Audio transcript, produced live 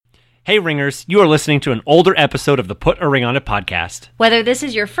Hey Ringers, you are listening to an older episode of the Put a Ring on It podcast. Whether this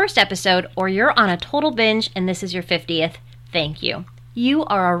is your first episode or you're on a total binge and this is your 50th, thank you. You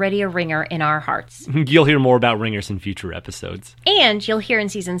are already a ringer in our hearts. You'll hear more about Ringers in future episodes. And you'll hear in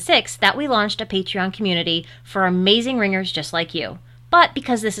Season 6 that we launched a Patreon community for amazing ringers just like you. But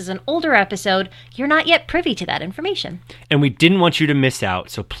because this is an older episode, you're not yet privy to that information. And we didn't want you to miss out,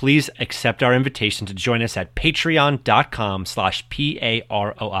 so please accept our invitation to join us at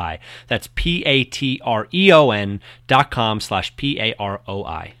patreon.com/PAROI. That's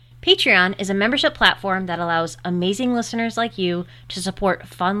patreon.com/PAROI. Patreon is a membership platform that allows amazing listeners like you to support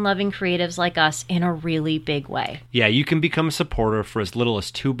fun-loving creatives like us in a really big way. Yeah, you can become a supporter for as little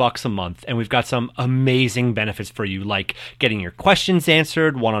as $2 a month, and we've got some amazing benefits for you, like getting your questions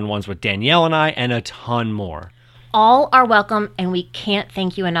answered, one-on-ones with Danielle and I, and a ton more. All are welcome, and we can't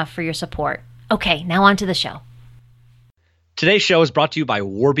thank you enough for your support. Okay, now on to the show. Today's show is brought to you by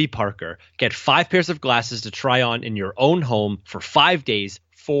Warby Parker. Get 5 pairs of glasses to try on in your own home for 5 days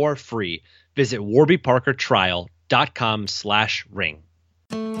for free. Visit warbyparkertrial.com/ring.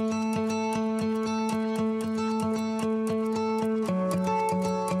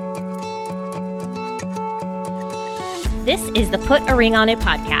 This is the Put a Ring on It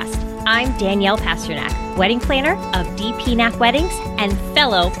podcast. I'm Danielle Pasternak, wedding planner of DPNAC Weddings and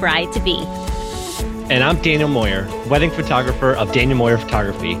fellow bride-to-be. And I'm Daniel Moyer, wedding photographer of Daniel Moyer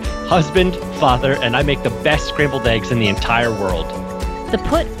Photography, husband, father, and I make the best scrambled eggs in the entire world. The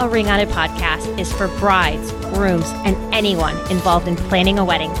Put a Ring on It podcast is for brides, grooms, and anyone involved in planning a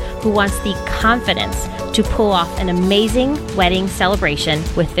wedding who wants the confidence to pull off an amazing wedding celebration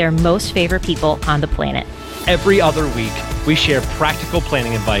with their most favorite people on the planet. Every other week, we share practical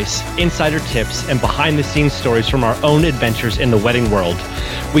planning advice, insider tips, and behind-the-scenes stories from our own adventures in the wedding world.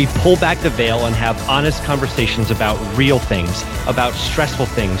 We pull back the veil and have honest conversations about real things, about stressful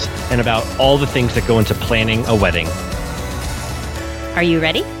things, and about all the things that go into planning a wedding. Are you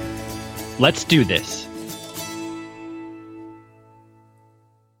ready? Let's do this.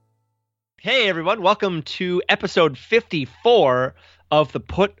 Hey everyone, welcome to episode 54 of the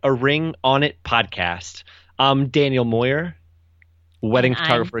Put a Ring on It podcast. I'm Daniel Moyer, wedding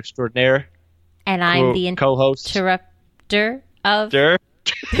photographer extraordinaire. And I'm the co-host. Interrupter of...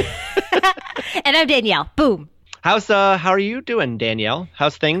 And I'm Danielle. Boom. How are you doing, Danielle?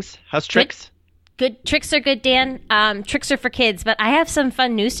 How's things? How's tricks? Good. Tricks are good, Dan. Tricks are for kids, but I have some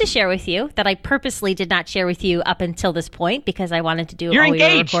fun news to share with you that I purposely did not share with you up until this point because I wanted to do it while we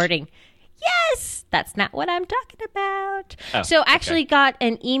were recording. Yes, that's not what I'm talking about. So I actually got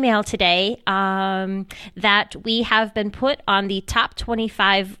an email today that we have been put on the top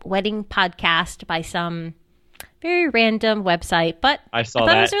 25 wedding podcast by some very random website, but I thought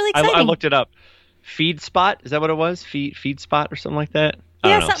it was really exciting. I looked it up. FeedSpot, is that what it was? FeedSpot or something like that?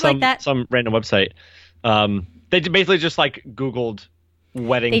 Something like that. Some random website. They basically just like Googled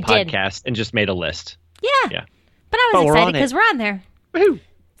wedding podcast and just made a list. Yeah. But I was excited because we're on there. Woohoo!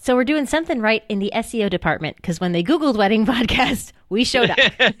 So we're doing something right in the SEO department because when they Googled wedding podcast, we showed up.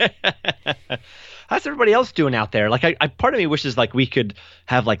 How's everybody else doing out there? Like, I part of me wishes like we could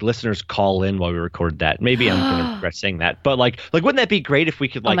have like listeners call in while we record that. Maybe I'm going to regret saying that, but like wouldn't that be great if we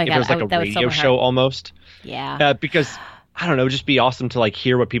could if there was like a radio show almost? Yeah. Because I don't know, it'd just be awesome to like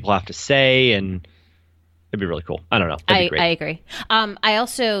hear what people have to say, and it'd be really cool. I don't know. That'd be great. I agree. I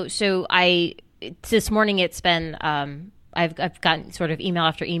also this morning it's been I've gotten sort of email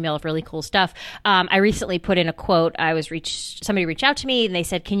after email of really cool stuff. I recently put in a quote. Somebody reached out to me and they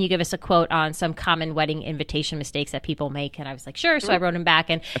said, "Can you give us a quote on some common wedding invitation mistakes that people make?" And I was like, "Sure." So I wrote them back,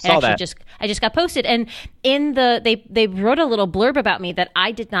 and I just got posted. And in they wrote a little blurb about me that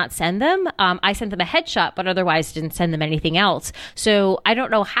I did not send them. I sent them a headshot, but otherwise didn't send them anything else. So I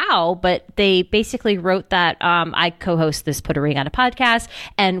don't know how, but they basically wrote that I co-host this Put a Ring on a podcast,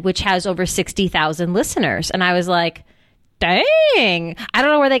 and which has over 60,000 listeners. And I was like, dang, I don't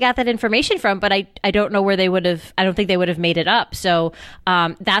know where they got that information from, but I don't know where they would have, I don't think they would have made it up. So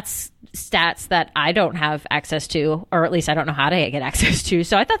that's stats that I don't have access to, or at least I don't know how to get access to.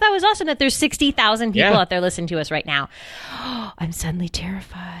 So I thought that was awesome that there's 60,000 people out there listening to us right now. I'm suddenly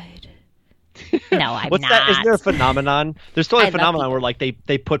terrified. No, I'm not. Isn't there a phenomenon? There's totally a phenomenon where like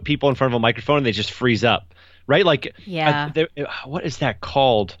they put people in front of a microphone and they just freeze up, right? Like, what is that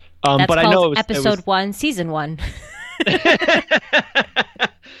called? That's but called I know episode 1, season 1.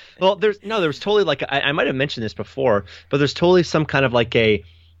 Well, there was totally like I might have mentioned this before, but there's totally some kind of like they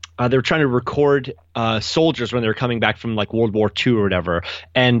were trying to record soldiers when they were coming back from like World War II or whatever,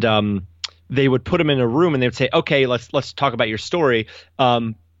 and they would put them in a room and they would say, "Okay, let's talk about your story,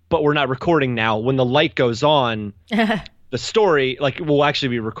 but we're not recording now." When the light goes on, the story, like, will actually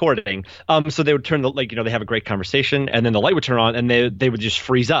be recording. So they would turn they have a great conversation, and then the light would turn on, and they would just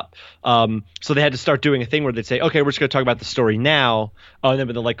freeze up. So they had to start doing a thing where they'd say, okay, we're just going to talk about the story now. And then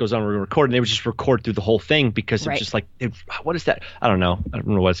when the light goes on, we're going to record, and they would just record through the whole thing because it's just like, what is that? I don't know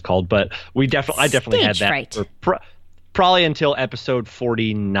what it's called, but I definitely had that. Probably until episode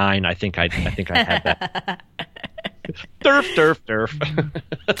 49, I think I had that. Durf.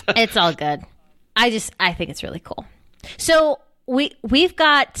 It's all good. I think it's really cool. So we've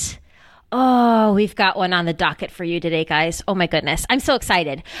got one on the docket for you today, guys. Oh my goodness, I'm so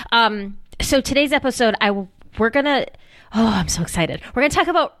excited. So today's episode, I'm so excited. We're gonna talk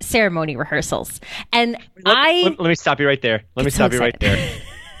about ceremony rehearsals, and let me stop you right there.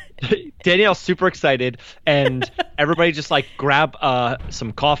 Danielle's super excited, and everybody just like grab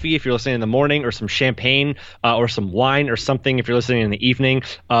some coffee if you're listening in the morning, or some champagne, or some wine or something if you're listening in the evening,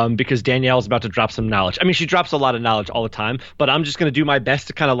 because Danielle's about to drop some knowledge. I mean, she drops a lot of knowledge all the time, but I'm just going to do my best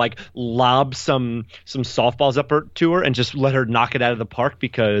to kind of like lob some softballs up to her and just let her knock it out of the park,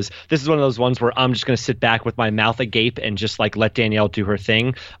 because this is one of those ones where I'm just going to sit back with my mouth agape and just like let Danielle do her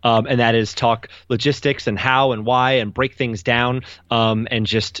thing, and that is talk logistics and how and why and break things down, and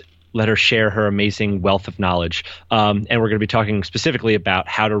just let her share her amazing wealth of knowledge. And we're going to be talking specifically about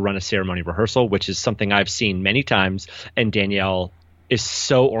how to run a ceremony rehearsal, which is something I've seen many times. And Danielle is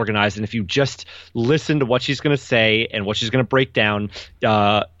so organized. And if you just listen to what she's going to say and what she's going to break down,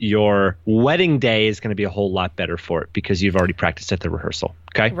 your wedding day is going to be a whole lot better for it because you've already practiced at the rehearsal.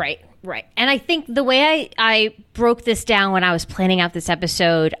 Okay? Right. And I think the way I broke this down when I was planning out this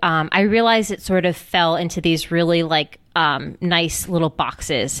episode, I realized it sort of fell into these really like nice little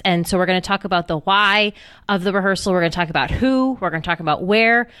boxes. And so we're going to talk about the why of the rehearsal. We're going to talk about who. We're going to talk about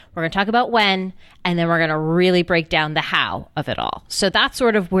where. We're going to talk about when. And then we're going to really break down the how of it all. So that's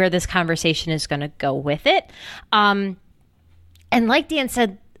sort of where this conversation is going to go with it. And like Dan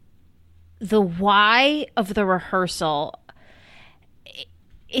said, the why of the rehearsal,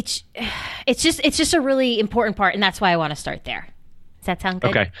 it's just a really important part, and that's why I want to start there. Does that sound good?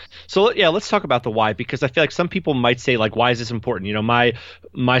 Okay. So yeah, let's talk about the why, because I feel like some people might say like, why is this important? You know,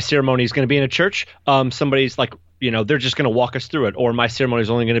 my ceremony is going to be in a church. Somebody's like, you know, they're just going to walk us through it, or my ceremony is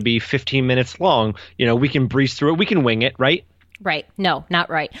only going to be 15 minutes long. You know, we can breeze through it. We can wing it, right? Right. No, not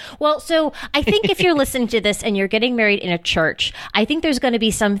right. Well, so I think if you're listening to this and you're getting married in a church, I think there's going to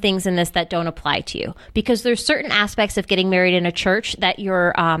be some things in this that don't apply to you, because there's certain aspects of getting married in a church that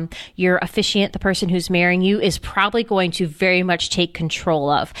your officiant, the person who's marrying you, is probably going to very much take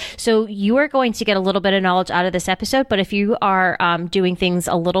control of. So you are going to get a little bit of knowledge out of this episode, but if you are doing things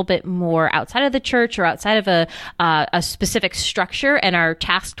a little bit more outside of the church or outside of a specific structure and are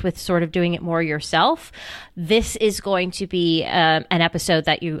tasked with sort of doing it more yourself, this is going to be an episode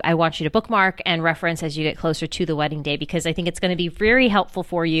that I want you to bookmark and reference as you get closer to the wedding day, because I think it's going to be very helpful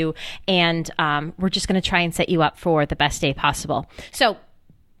for you. And we're just going to try and set you up for the best day possible. So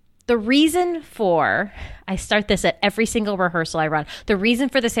the reason I start this at every single rehearsal I run. The reason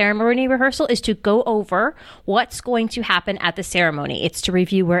for the ceremony rehearsal is to go over what's going to happen at the ceremony. It's to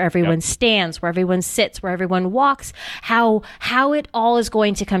review where everyone stands, where everyone sits, where everyone walks, how it all is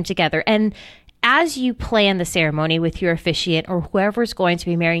going to come together. And as you plan the ceremony with your officiant or whoever's going to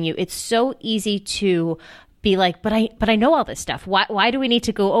be marrying you, it's so easy to be like, but I know all this stuff. Why do we need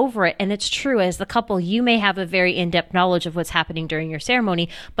to go over it? And it's true, as the couple, you may have a very in-depth knowledge of what's happening during your ceremony,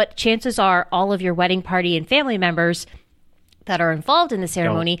 but chances are all of your wedding party and family members that are involved in the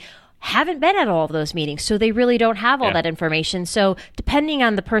ceremony haven't been at all of those meetings. So they really don't have all that information. So depending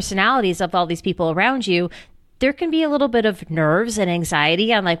on the personalities of all these people around you, there can be a little bit of nerves and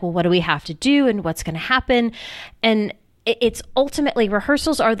anxiety on like, well, what do we have to do and what's going to happen? And it's ultimately,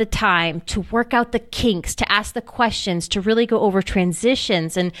 rehearsals are the time to work out the kinks, to ask the questions, to really go over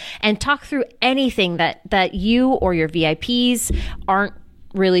transitions and talk through anything that you or your VIPs aren't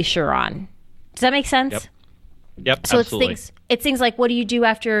really sure on. Does that make sense? Yep, so absolutely. It's things like, what do you do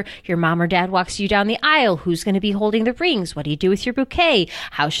after your mom or dad walks you down the aisle? Who's going to be holding the rings? What do you do with your bouquet?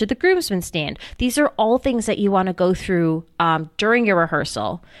 How should the groomsmen stand? These are all things that you want to go through during your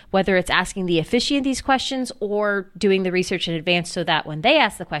rehearsal, whether it's asking the officiant these questions or doing the research in advance so that when they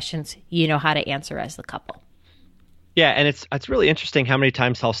ask the questions, you know how to answer as the couple. Yeah, and it's really interesting how many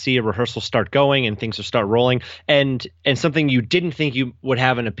times I'll see a rehearsal start going and things will start rolling, and something you didn't think you would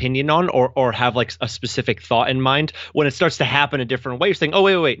have an opinion on or have like a specific thought in mind, when it starts to happen a different way, you're saying, oh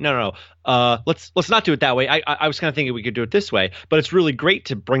wait, no, let's not do it that way. I was kind of thinking we could do it this way, but it's really great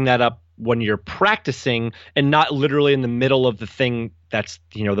to bring that up when you're practicing and not literally in the middle of the thing that's,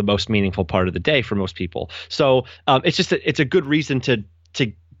 you know, the most meaningful part of the day for most people. So it's a good reason to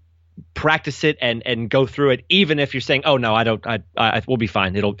practice it and go through it, even if you're saying, oh no, I we'll be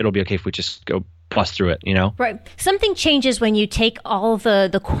fine. It'll be okay if we just go bust through it, you know? Right. Something changes when you take all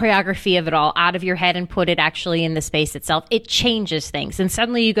the choreography of it all out of your head and put it actually in the space itself. It changes things. And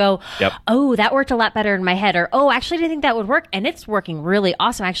suddenly you go, Yep. oh, that worked a lot better in my head. Or, oh, actually, I didn't think that would work. And it's working really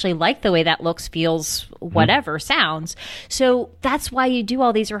awesome. I actually like the way that looks, feels, whatever, sounds. So that's why you do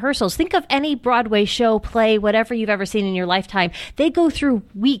all these rehearsals. Think of any Broadway show, play, whatever you've ever seen in your lifetime. They go through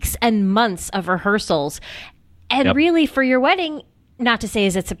weeks and months of rehearsals. And Yep. really, for your wedding, not to say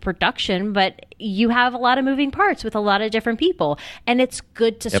as it's a production, but you have a lot of moving parts with a lot of different people. And it's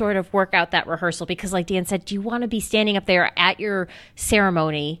good to sort of work out that rehearsal because like Dan said, do you want to be standing up there at your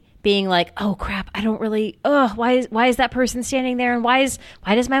ceremony being like, oh crap, I don't really, why is that person standing there? And why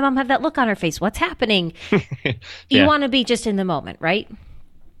does my mom have that look on her face? What's happening? You want to be just in the moment, right?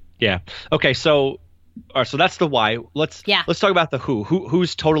 Yeah. Okay. So, all right, so that's the why. Let's talk about the who.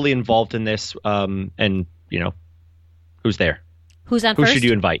 Who's totally involved in this? And you know, who's there? Who's on Who first? should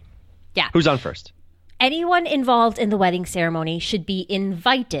you invite? Yeah. Who's on first? Anyone involved in the wedding ceremony should be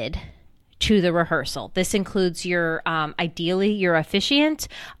invited to the rehearsal. This includes ideally your officiant.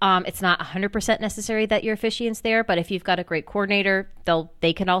 It's not 100% necessary that your officiant's there, but if you've got a great coordinator,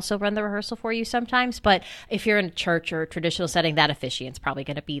 they can also run the rehearsal for you sometimes. But if you're in a church or a traditional setting, that officiant's probably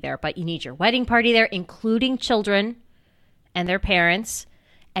going to be there. But you need your wedding party there, including children and their parents,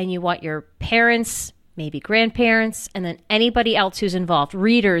 and you want your parents, maybe grandparents, and then anybody else who's involved,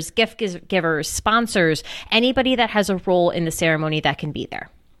 readers, gift givers, sponsors, anybody that has a role in the ceremony that can be there.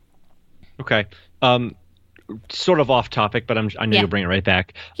 Okay. Sort of off topic, but I know you'll bring it right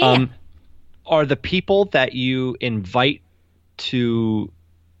back. Yeah. Are the people that you invite to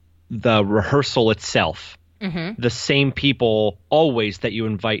the rehearsal itself the same people always that you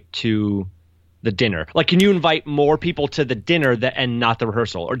invite to the dinner? Like, can you invite more people to the dinner and not the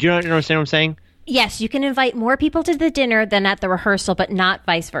rehearsal? Or do you understand what I'm saying? Yes, you can invite more people to the dinner than at the rehearsal, but not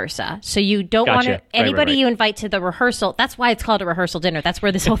vice versa. So you don't want to anybody you invite to the rehearsal. That's why it's called a rehearsal dinner. That's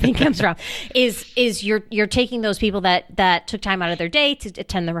where this whole thing comes from. Is you're taking those people that took time out of their day to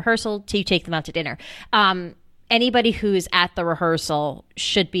attend the rehearsal to take them out to dinner. Anybody who's at the rehearsal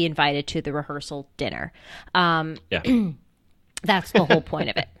should be invited to the rehearsal dinner. That's the whole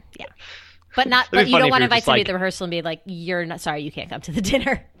point of it. Yeah, but you don't want to invite somebody to the rehearsal and be like, "You're not sorry, you can't come to the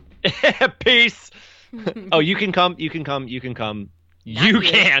dinner." Peace. Oh, you can come. You can come. You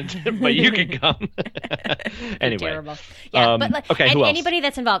can't, but you can come. Anyway. Terrible. Yeah, but okay. Who else? Anybody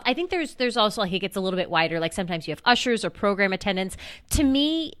that's involved. I think there's also like it gets a little bit wider. Like sometimes you have ushers or program attendants. To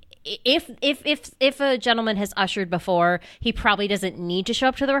me, if a gentleman has ushered before, he probably doesn't need to show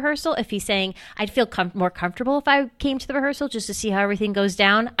up to the rehearsal. If he's saying, I'd feel more comfortable if I came to the rehearsal just to see how everything goes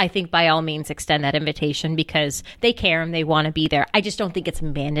down, I think by all means extend that invitation because they care and they want to be there. I just don't think it's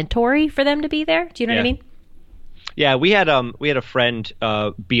mandatory for them to be there. Do you know what I mean? Yeah, we had a friend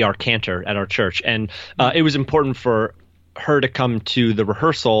be our cantor at our church, and it was important for her to come to the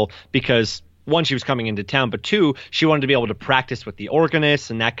rehearsal because one, she was coming into town, but two, she wanted to be able to practice with the organist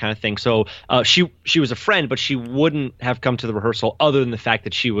and that kind of thing. So she was a friend, but she wouldn't have come to the rehearsal other than the fact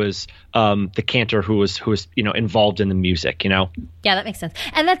that she was the cantor who was involved in the music. Yeah, that makes sense.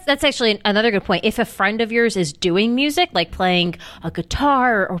 And that's actually another good point. If a friend of yours is doing music, like playing a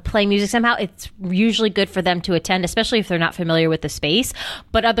guitar or playing music somehow, it's usually good for them to attend, especially if they're not familiar with the space.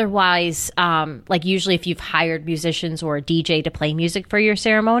 But otherwise, like usually if you've hired musicians or a DJ to play music for your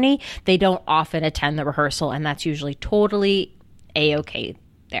ceremony, they don't often attend the rehearsal, and that's usually totally A-okay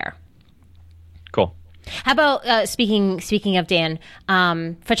there. Cool. How about speaking of Dan,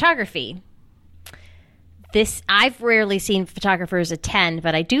 photography? I've rarely seen photographers attend,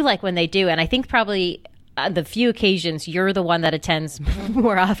 but I do like when they do, and I think probably on the few occasions you're the one that attends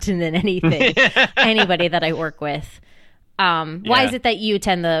more often than anything. Anybody that I work with. Why is it that you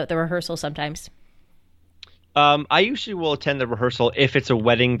attend the rehearsal sometimes? I usually will attend the rehearsal if it's a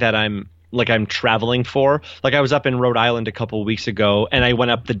wedding that I'm traveling for. Like I was up in Rhode Island a couple of weeks ago, and I went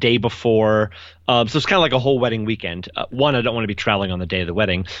up the day before. So it's kind of like a whole wedding weekend. One, I don't want to be traveling on the day of the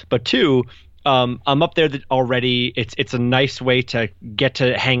wedding, but two, I'm up there already. It's a nice way to get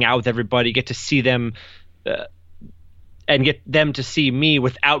to hang out with everybody, get to see them, and get them to see me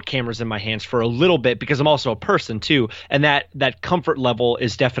without cameras in my hands for a little bit because I'm also a person too, and that comfort level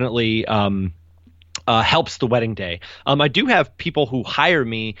is definitely helps the wedding day. I do have people who hire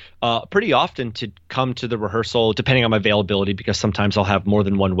me pretty often to come to the rehearsal, depending on my availability, because sometimes I'll have more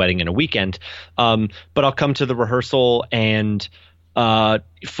than one wedding in a weekend. But I'll come to the rehearsal and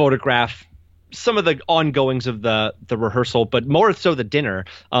photograph some of the ongoings of the rehearsal, but more so the dinner.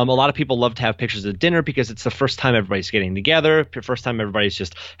 A lot of people love to have pictures of dinner because it's the first time everybody's getting together, first time everybody's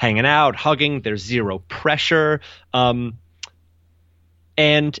just hanging out, hugging. There's zero pressure,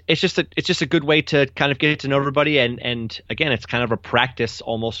 and it's just a good way to kind of get to know everybody. And again, it's kind of a practice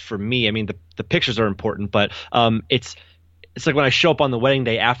almost for me. I mean, the pictures are important, but it's like when I show up on the wedding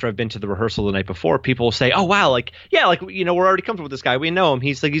day after I've been to the rehearsal the night before, people will say, "Oh wow, like yeah, like we're already comfortable with this guy. We know him.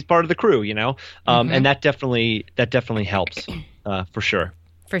 He's part of the crew, And that definitely helps for sure.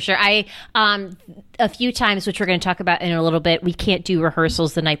 For sure. I a few times, which we're going to talk about in a little bit, we can't do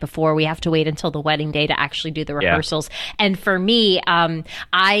rehearsals the night before. We have to wait until the wedding day to actually do the rehearsals. Yeah. And for me,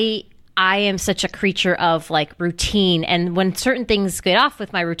 I am such a creature of like routine, and when certain things get off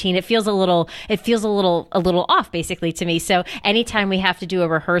with my routine, it feels a little off basically to me. So anytime we have to do a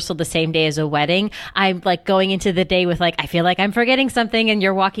rehearsal the same day as a wedding, I'm like going into the day with like, I feel like I'm forgetting something, and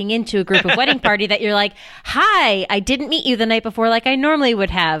you're walking into a group of wedding party that you're like, hi, I didn't meet you the night before like I normally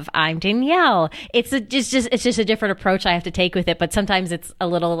would have. I'm Danielle. It's just a different approach I have to take with it. But sometimes it's a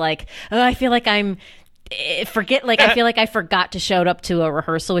little like, oh, I feel like I feel like I forgot to show up to a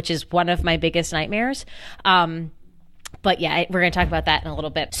rehearsal, which is one of my biggest nightmares. But yeah, we're going to talk about that in a little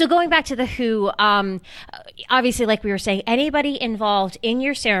bit. So going back to the who, obviously, like we were saying, anybody involved in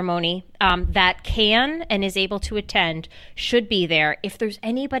your ceremony that can and is able to attend should be there. If there's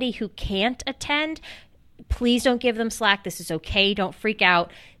anybody who can't attend, please don't give them slack. This is okay. Don't freak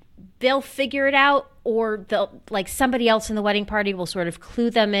out. They'll figure it out, or they'll like somebody else in the wedding party will sort of clue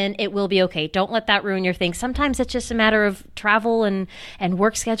them in. It will be okay. Don't let that ruin your thing. Sometimes it's just a matter of travel and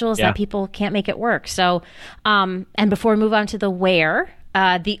work schedules that people can't make it work. So, and before we move on to the where,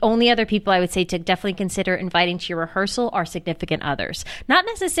 the only other people I would say to definitely consider inviting to your rehearsal are significant others. Not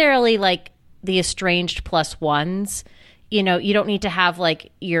necessarily like the estranged plus ones. You don't need to have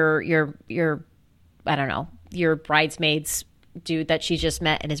like your I don't know, your bridesmaids dude that she just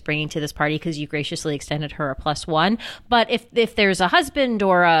met and is bringing to this party because you graciously extended her a +1. But if there's a husband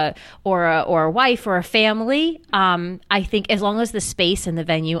or a wife or a family, I think as long as the space and the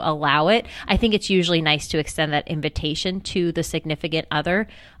venue allow it, I think it's usually nice to extend that invitation to the significant other.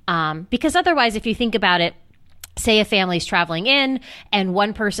 Because otherwise, if you think about it, say a family's traveling in and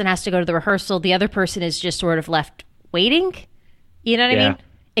one person has to go to the rehearsal, the other person is just sort of left waiting. You know what I mean?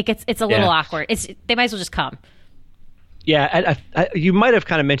 It's a little awkward. They might as well just come. Yeah, you might have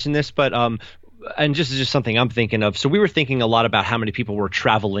kind of mentioned this, but and this is just something I'm thinking of. So we were thinking a lot about how many people were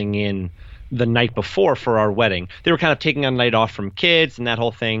traveling in the night before for our wedding. They were kind of taking a night off from kids and that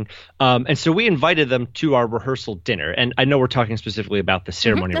whole thing. And so we invited them to our rehearsal dinner. And I know we're talking specifically about the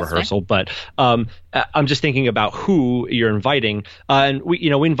ceremony rehearsal, but I'm just thinking about who you're inviting. And we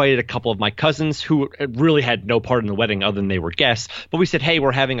invited a couple of my cousins who really had no part in the wedding other than they were guests. But we said, hey,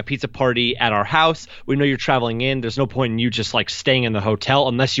 we're having a pizza party at our house. We know you're traveling in. There's no point in you just like staying in the hotel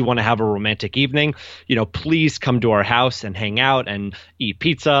unless you want to have a romantic evening. Please come to our house and hang out and eat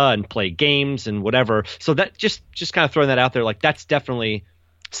pizza and play games and whatever. So that just kind of throwing that out there, like that's definitely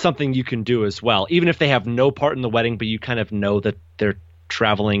something you can do as well, even if they have no part in the wedding, but you kind of know that they're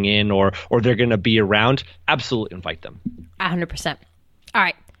traveling in or they're going to be around. Absolutely invite them. 100%. All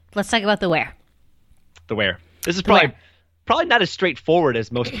right, let's talk about the where. The where. This is probably not as straightforward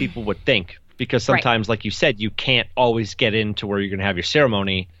as most people would think, because sometimes, like you said, you can't always get into where you're going to have your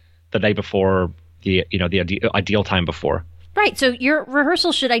ceremony the day before, the ideal time before. Right. So your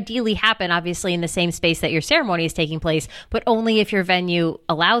rehearsal should ideally happen, obviously, in the same space that your ceremony is taking place, but only if your venue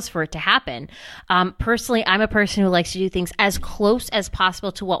allows for it to happen. Personally, I'm a person who likes to do things as close as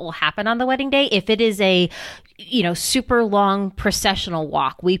possible to what will happen on the wedding day. If it is a, super long processional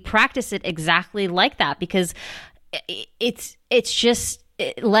walk, we practice it exactly like that because it's just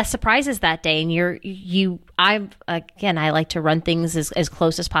less surprises that day. And I like to run things as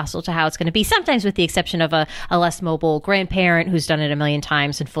close as possible to how it's going to be, sometimes with the exception of a less mobile grandparent who's done it a million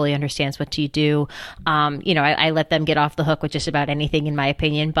times and fully understands what to do. I let them get off the hook with just about anything, in my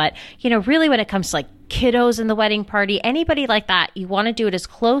opinion. But, really when it comes to like kiddos in the wedding party, anybody like that, you want to do it as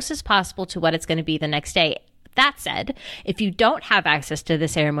close as possible to what it's going to be the next day. That said, if you don't have access to the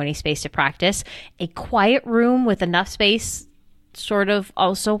ceremony space to practice, a quiet room with enough space sort of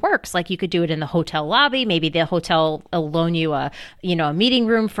also works. Like you could do it in the hotel lobby. Maybe the hotel will loan you a meeting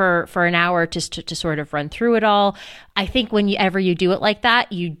room for an hour just to sort of run through it all. I think whenever you do it like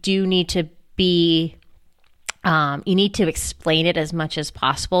that, you do need to be you need to explain it as much as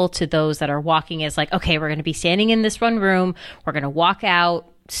possible to those that are walking as like, okay, we're going to be standing in this one room. We're going to walk out.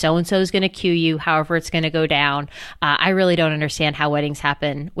 so-and-so is going to cue you, however it's going to go down. I really don't understand how weddings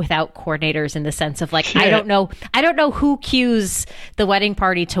happen without coordinators, in the sense of like, I don't know who cues the wedding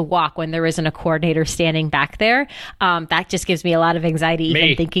party to walk when there isn't a coordinator standing back there. That just gives me a lot of anxiety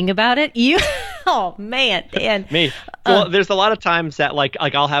even thinking about it. You, oh man, Dan. Me. Well, there's a lot of times that like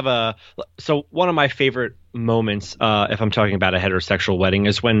I'll have so one of my favorite moments, if I'm talking about a heterosexual wedding,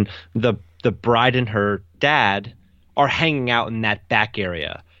 is when the bride and her dad are hanging out in that back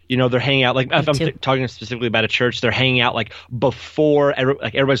area. You know, they're hanging out, like if I'm talking specifically about a church, they're hanging out like before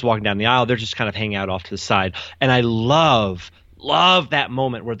everybody's walking down the aisle. They're just kind of hanging out off to the side. And I love that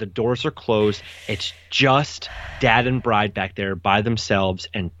moment where the doors are closed. It's just dad and bride back there by themselves,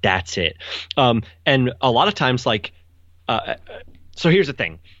 and that's it. And a lot of times, like, so here's the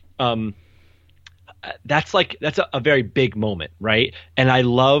thing. That's a very big moment, right? And I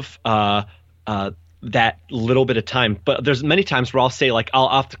love that little bit of time, but there's many times where I'll say, like, I'll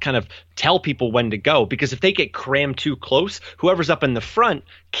have to kind of tell people when to go, because if they get crammed too close, whoever's up in the front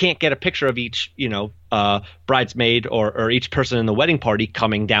can't get a picture of each, bridesmaid or each person in the wedding party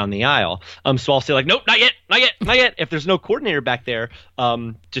coming down the aisle. So I'll say, like, nope, not yet. If there's no coordinator back there,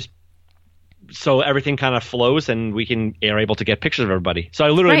 just so everything kind of flows and we are able to get pictures of everybody. So I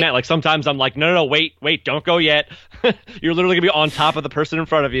literally meant, like, sometimes I'm like, no, wait, don't go yet. You're literally gonna be on top of the person in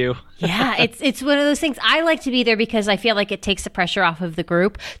front of you. Yeah, it's one of those things. I like to be there because I feel like it takes the pressure off of the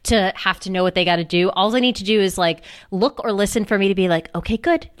group to have to know what they got to do. All I need to do is like look or listen for me to be like, okay,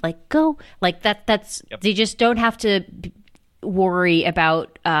 good, like go, like that's yep. They just don't have to worry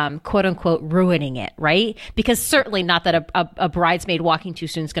about quote unquote ruining it, right? Because certainly not that a bridesmaid walking too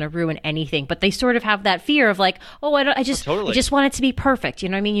soon is going to ruin anything, but they sort of have that fear of like, I just want it to be perfect. You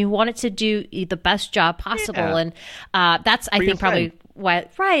know what I mean? You want it to do the best job possible, and that's I think probably why.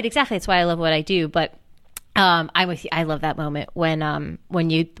 Right, exactly. That's why I love what I do. But I'm with you. I love that moment when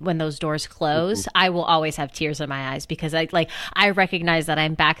those doors close. I will always have tears in my eyes because I recognize that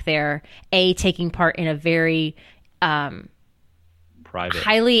I'm back there, taking part in a very private,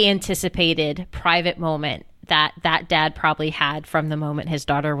 highly anticipated private moment that dad probably had from the moment his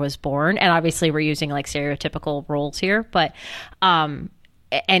daughter was born. And obviously we're using like stereotypical roles here, but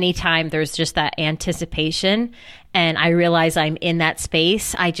anytime there's just that anticipation and I realize I'm in that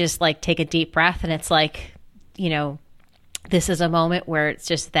space, I just like take a deep breath, and it's like, this is a moment where it's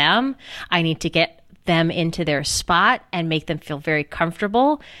just them. I need to get them into their spot and make them feel very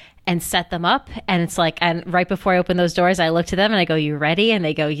comfortable and set them up. And it's like, and right before I open those doors, I look to them and I go, you ready? And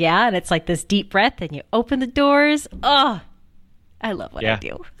they go, yeah. And it's like this deep breath, and you open the doors. Oh, I love what I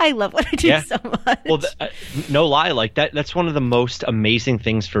do. I love what I do so much. Well, no lie, like that's one of the most amazing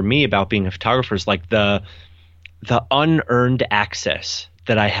things for me about being a photographer is like the unearned access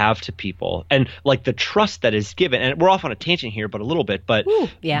that I have to people, and like the trust that is given. And we're off on a tangent here, but a little bit, but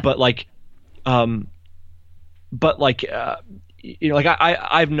I've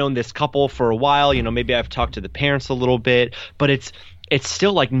known this couple for a while, maybe I've talked to the parents a little bit, but it's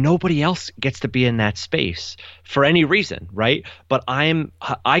still like nobody else gets to be in that space for any reason. Right. But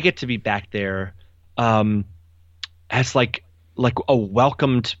I get to be back there, as like a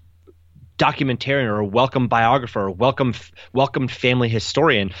welcomed documentarian or a welcome biographer or welcomed family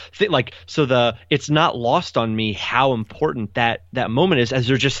historian. It's not lost on me how important that moment is, as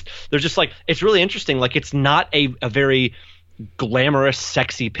they're just like, it's really interesting. Like, it's not a very glamorous,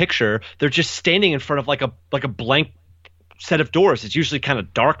 sexy picture. They're just standing in front of like a blank set of doors. It's usually kind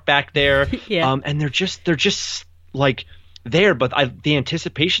of dark back there. And they're just like there, but the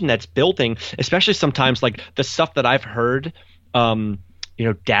anticipation that's building, especially sometimes like the stuff that I've heard,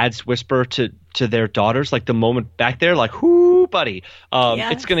 dads whisper to their daughters, like the moment back there, like, whoo, buddy,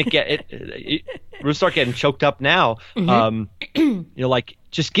 it's going to get it. We'll start getting choked up now. Mm-hmm. Like,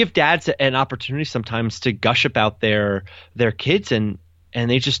 just give dads an opportunity sometimes to gush about their kids, and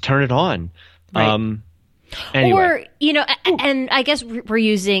they just turn it on. Right. Anyway. Or, and I guess we're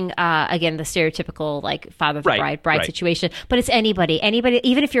using, again, the stereotypical like father of the bride situation, but it's anybody,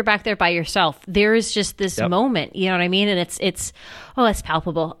 even if you're back there by yourself, there is just this moment, you know what I mean? And it's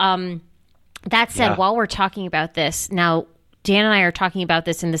palpable. That said, while we're talking about this now, Dan and I are talking about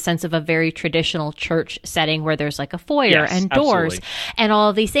this in the sense of a very traditional church setting where there's like a foyer and doors and all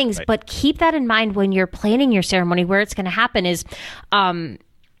of these things. Right. But keep that in mind when you're planning your ceremony. Where it's going to happen is,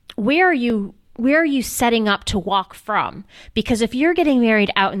 where are you setting up to walk from? Because if you're getting married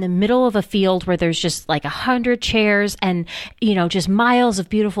out in the middle of a field where there's just like 100 chairs and, just miles of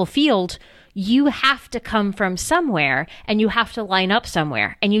beautiful field, you have to come from somewhere and you have to line up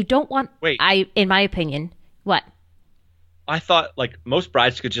somewhere. And you don't want, in my opinion, what? I thought like most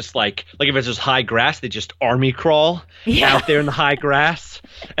brides could just like if it's just high grass, they just army crawl out there in the high grass,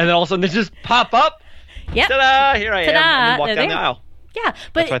 and then all of a sudden they just pop up. Yep. Ta-da! Here I am, and then walk They're down there. the aisle. Yeah,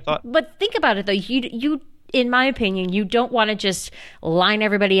 That's what I thought. but think about it though. You in my opinion, you don't want to just line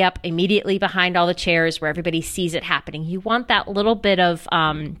everybody up immediately behind all the chairs where everybody sees it happening. You want that little bit of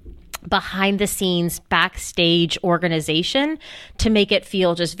behind the scenes backstage organization to make it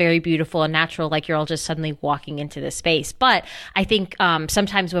feel just very beautiful and natural, like you're all just suddenly walking into this space. But I think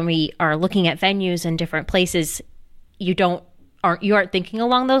sometimes when we are looking at venues in different places, you aren't thinking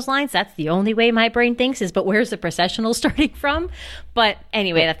along those lines. That's the only way my brain thinks is, but where's the processional starting from? But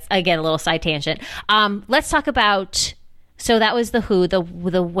anyway, that's again a little side tangent. Let's talk about, so that was the who, the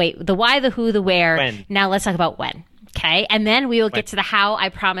why, the who, the where. When. Now let's talk about when. Okay. And then we will get to the how, I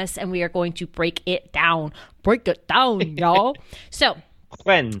promise, and we are going to break it down. Break it down, y'all. So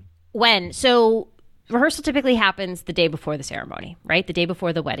when? So rehearsal typically happens the day before the ceremony, right? The day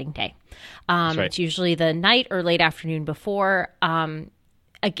before the wedding day. That's right. It's usually the night or late afternoon before.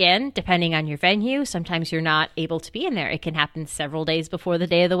 Again, depending on your venue, sometimes you're not able to be in there. It can happen several days before the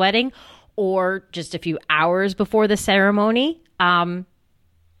day of the wedding or just a few hours before the ceremony.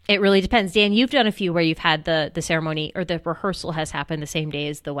 It really depends. Dan, you've done a few where you've had the ceremony or the rehearsal has happened the same day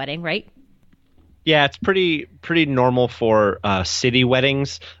as the wedding, right? Yeah, it's pretty normal for city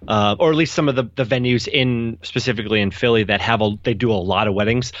weddings, or at least some of the venues specifically in Philly that they do a lot of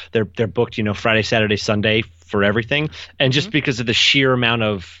weddings. They're booked, Friday, Saturday, Sunday for everything, and just because of the sheer amount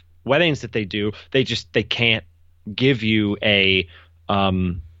of weddings that they do, they can't give you a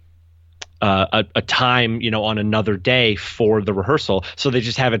time, on another day for the rehearsal. So they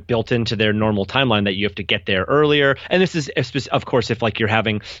just have it built into their normal timeline that you have to get there earlier. And this is, of course, if like you're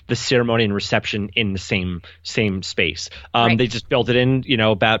having the ceremony and reception in the same space. Right. They just built it in,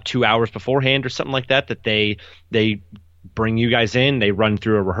 about 2 hours beforehand or something like that they bring you guys in, they run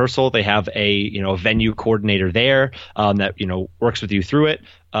through a rehearsal. They have a venue coordinator there that, works with you through it.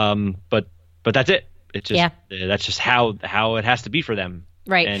 But that's it. It's just, that's just how it has to be for them.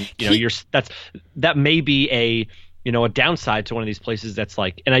 Right. And that may be a downside to one of these places that's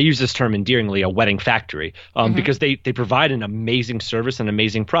like, and I use this term endearingly, a wedding factory, because they provide an amazing service and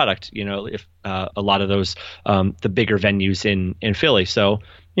amazing product, if a lot of those the bigger venues in Philly. So,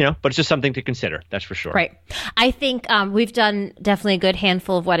 but it's just something to consider. That's for sure. Right. I think we've done definitely a good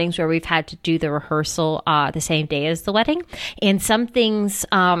handful of weddings where we've had to do the rehearsal the same day as the wedding. And some things,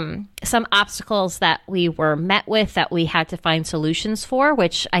 some obstacles that we were met with that we had to find solutions for,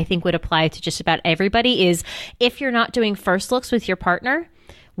 which I think would apply to just about everybody, is if you're not doing first looks with your partner,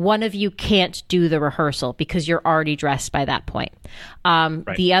 one of you can't do the rehearsal because you're already dressed by that point. Right.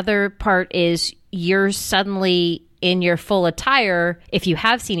 The other part is you're suddenly in your full attire. If you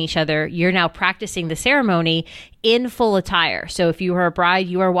have seen each other, you're now practicing the ceremony in full attire. So if you are a bride,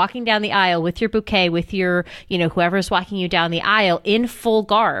 you are walking down the aisle with your bouquet, with your, whoever's walking you down the aisle in full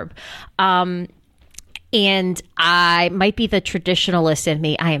garb. And I might be the traditionalist in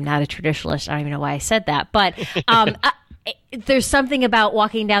me. I am not a traditionalist. I don't even know why I said that. But there's something about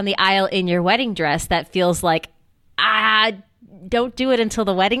walking down the aisle in your wedding dress that feels like, don't do it until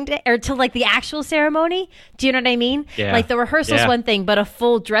the wedding day or until like the actual ceremony. Do you know what I mean? Yeah. Like the rehearsal is one thing, but a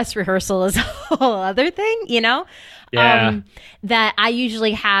full dress rehearsal is a whole other thing, Yeah. That I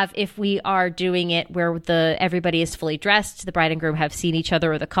usually have if we are doing it where everybody is fully dressed, the bride and groom have seen each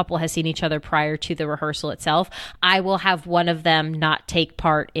other or the couple has seen each other prior to the rehearsal itself. I will have one of them not take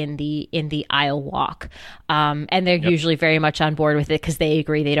part in the aisle walk. And they're usually very much on board with it because they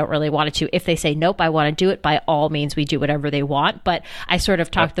agree they don't really want it to. If they say, nope, I want to do it, by all means, we do whatever they want. But I sort of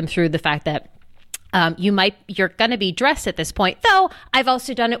talk them through the fact that you're going to be dressed at this point, though. I've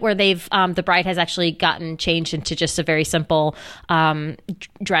also done it where the bride has actually gotten changed into just a very simple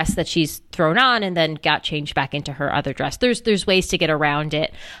dress that she's thrown on and then got changed back into her other dress. There's ways to get around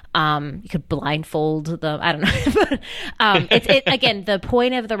it. You could blindfold them. I don't know. But again, the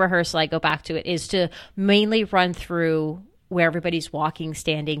point of the rehearsal, I go back to it, is to mainly run through where everybody's walking,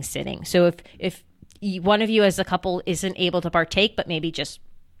 standing, sitting. So if one of you as a couple isn't able to partake, but maybe just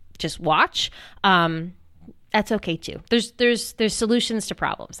watch, that's okay too. There's solutions to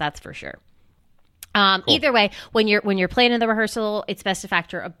problems, that's for sure. Cool. Either way, when you're planning the rehearsal, it's best to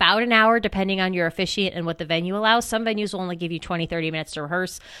factor about an hour depending on your officiant and what the venue allows. Some venues will only give you 20-30 minutes to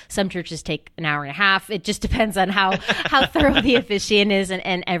rehearse. Some churches take an hour and a half. It just depends on how thorough the officiant is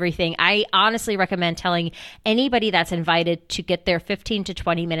and everything. I honestly recommend telling anybody that's invited to get there 15 to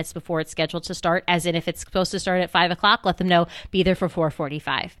 20 minutes before it's scheduled to start, as in if it's supposed to start at 5 o'clock, let them know, be there for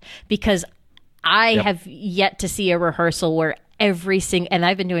 4:45. Because I have yet to see a rehearsal where and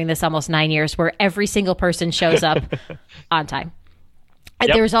I've been doing this almost 9 years, where every single person shows up on time.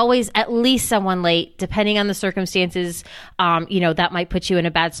 Yep. There's always at least someone late, depending on the circumstances. That might put you in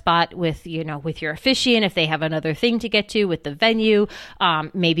a bad spot with your officiant if they have another thing to get to with the venue.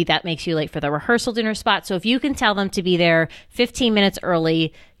 Maybe that makes you late for the rehearsal dinner spot. So if you can tell them to be there 15 minutes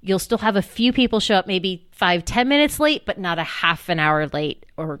early, you'll still have a few people show up maybe 5-10 minutes late, but not a half an hour late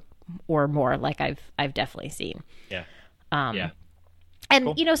or more, like I've definitely seen. Yeah. And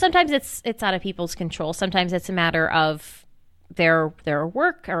cool. Sometimes it's out of people's control. Sometimes it's a matter of their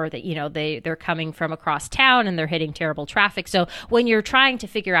work, or that they're coming from across town and they're hitting terrible traffic. So when you're trying to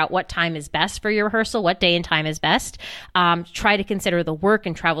figure out what time is best for your rehearsal, what day and time is best, try to consider the work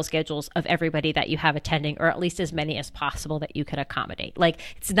and travel schedules of everybody that you have attending, or at least as many as possible that you could accommodate. Like,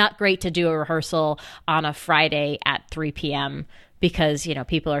 it's not great to do a rehearsal on a Friday at 3 p.m. because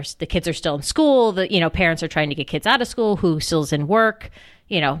the kids are still in school, parents are trying to get kids out of school, who still's in work,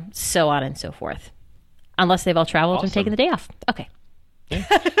 so on and so forth. Unless they've all traveled and taken the day off. Okay. Yeah.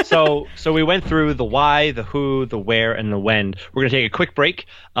 So we went through the why, the who, the where, and the when. We're going to take a quick break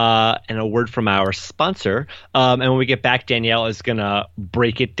and a word from our sponsor. And when we get back, Danielle is going to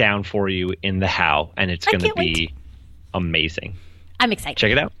break it down for you in the how. And it's going to be amazing. I'm excited.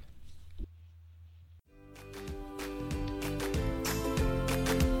 Check it out.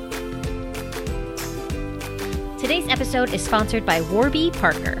 Today's episode is sponsored by Warby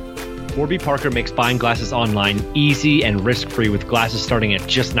Parker. Warby Parker makes buying glasses online easy and risk-free, with glasses starting at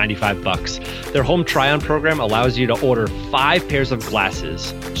just $95. Their home try-on program allows you to order 5 pairs of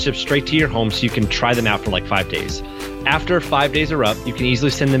glasses, shipped straight to your home so you can try them out for like 5 days. After 5 days are up, you can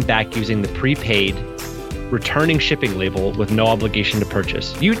easily send them back using the prepaid returning shipping label with no obligation to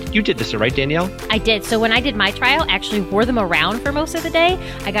purchase. You did this, right, Danielle? I did. So when I did my trial, I actually wore them around for most of the day.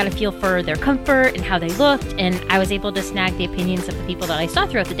 I got a feel for their comfort and how they looked, and I was able to snag the opinions of the people that I saw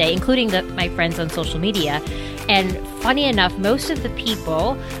throughout the day, including my friends on social media. And funny enough, most of the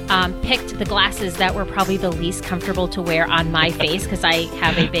people picked the glasses that were probably the least comfortable to wear on my face, because I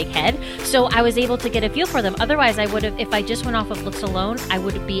have a big head. So I was able to get a feel for them. Otherwise, I would have, if I just went off of looks alone, I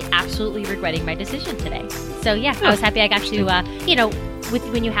would be absolutely regretting my decision today. So yeah, I was happy I got to,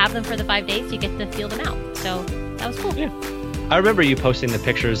 when you have them for the 5 days, you get to feel them out. So that was cool. Yeah. I remember you posting the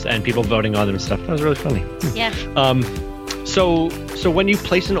pictures and people voting on them and stuff. That was really funny. Yeah. So when you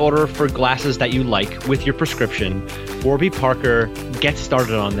place an order for glasses that you like with your prescription, Warby Parker gets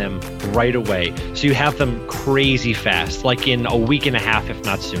started on them right away. So you have them crazy fast, like in a week and a half, if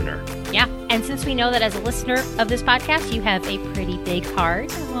not sooner. Yeah. And since we know that as a listener of this podcast, you have a pretty big heart.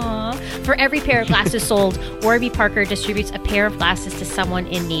 Aww. For every pair of glasses sold, Warby Parker distributes a pair of glasses to someone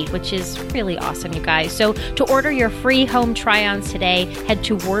in need, which is really awesome, you guys. So to order your free home try-ons today, head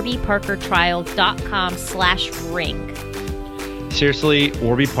to warbyparkertrial.com/ring. Seriously,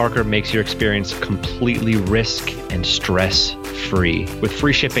 Warby Parker makes your experience completely risk and stress-free with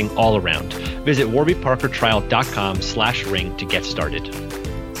free shipping all around. Visit warbyparkertrial.com/ring to get started.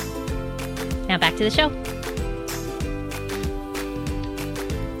 Now back to the show.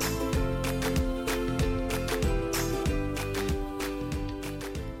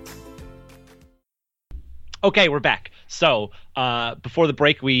 Okay, we're back. So before the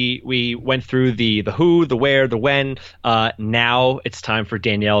break, we went through the who, the where, the when. Now it's time for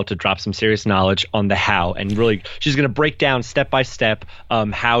Danielle to drop some serious knowledge on the how, and really she's going to break down step by step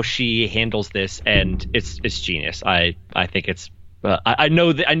how she handles this, and it's genius. I think it's. I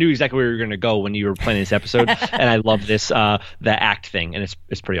knew exactly where you were going to go when you were planning this episode, and I love this the act thing, and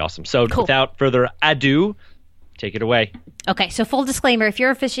it's pretty awesome. So cool. Without further ado, take it away. Okay, so full disclaimer, if your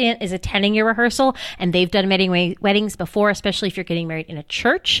officiant is attending your rehearsal and they've done weddings before, especially if you're getting married in a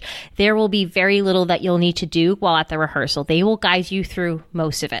church, there will be very little that you'll need to do while at the rehearsal. They will guide you through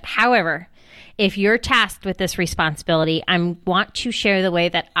most of it. However, if you're tasked with this responsibility, I want to share the way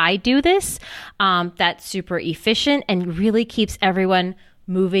that I do this that's super efficient and really keeps everyone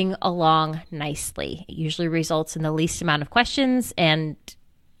moving along nicely. It usually results in the least amount of questions and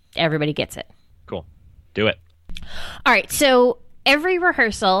everybody gets it. Cool. Do it. All right. So every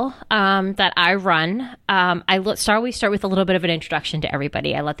rehearsal that I run, we start with a little bit of an introduction to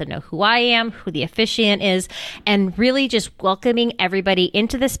everybody. I let them know who I am, who the officiant is, and really just welcoming everybody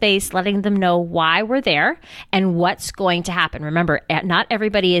into the space, letting them know why we're there and what's going to happen. Remember, not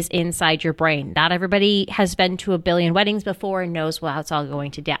everybody is inside your brain. Not everybody has been to a billion weddings before and knows how it's all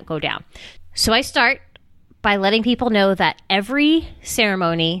going to go down. So I start by letting people know that every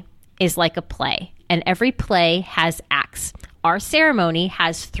ceremony is like a play, and every play has acts. Our ceremony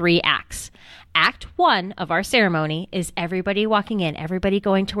has 3 acts. Act 1 of our ceremony is everybody walking in, everybody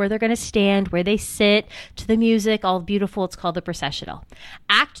going to where they're going to stand, where they sit, to the music, all beautiful. It's called the processional.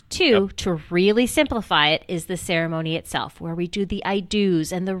 Act 2, to really simplify it, is the ceremony itself, where we do the I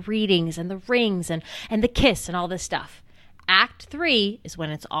do's and the readings and the rings and the kiss and all this stuff. Act 3 is when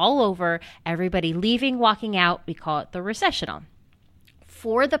it's all over, everybody leaving, walking out. We call it the recessional.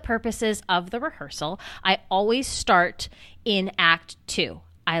 For the purposes of the rehearsal, I always start in Act 2.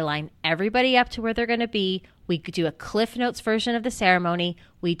 I line everybody up to where they're going to be. We do a Cliff Notes version of the ceremony.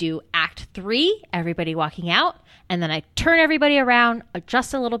 We do Act 3, everybody walking out. And then I turn everybody around,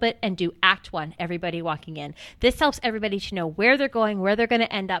 adjust a little bit, and do Act 1, everybody walking in. This helps everybody to know where they're going, where they're going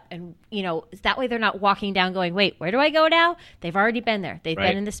to end up. And, that way they're not walking down going, wait, where do I go now? They've already been there. They've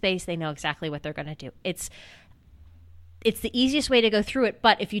been in the space. They know exactly what they're going to do. It's the easiest way to go through it.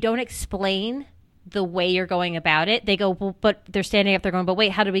 But if you don't explain the way you're going about it, they go, well, but they're standing up, they're going, but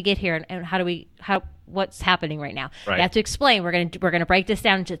wait, how did we get here? And what's happening right now? Right. You have to explain. We're going to break this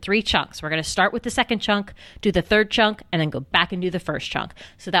down into 3 chunks. We're going to start with the second chunk, do the third chunk, and then go back and do the first chunk.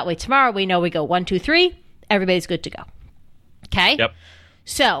 So that way tomorrow we know we go 1, 2, 3, everybody's good to go. Okay? Yep.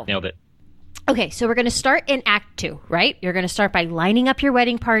 So nailed it. Okay, so we're going to start in Act 2, right? You're going to start by lining up your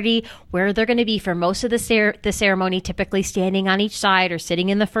wedding party, where they're going to be for most of the ceremony, typically standing on each side or sitting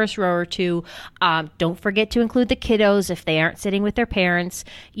in the first row or two. Don't forget to include the kiddos if they aren't sitting with their parents.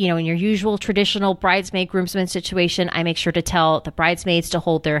 In your usual traditional bridesmaid, groomsman situation, I make sure to tell the bridesmaids to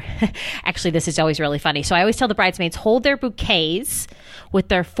hold their... Actually, this is always really funny. So I always tell the bridesmaids, hold their bouquets with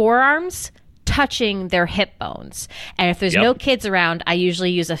their forearms touching their hip bones. And if there's no kids around, I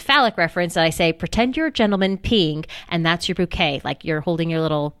usually use a phallic reference that I say, pretend you're a gentleman peeing, and that's your bouquet, like you're holding your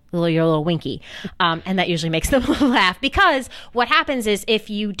little winky. And that usually makes them laugh, because what happens is if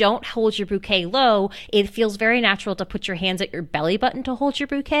you don't hold your bouquet low, it feels very natural to put your hands at your belly button to hold your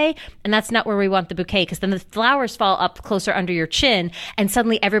bouquet. And that's not where we want the bouquet, because then the flowers fall up closer under your chin, and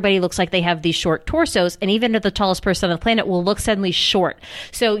suddenly everybody looks like they have these short torsos. And even the tallest person on the planet will look suddenly short.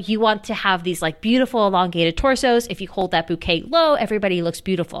 So you want to have these like beautiful elongated torsos. If you hold that bouquet low, everybody looks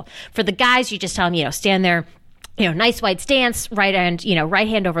beautiful. For the guys, you just tell them, stand there, nice wide stance, right hand, right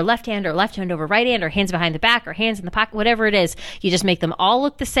hand over left hand, or left hand over right hand, or hands behind the back, or hands in the pocket, whatever it is. You just make them all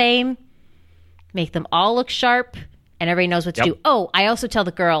look the same, make them all look sharp, and everybody knows what to do. Oh, I also tell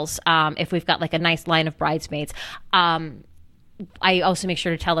the girls, if we've got like a nice line of bridesmaids, I also make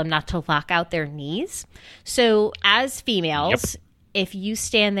sure to tell them not to lock out their knees. So as females, if you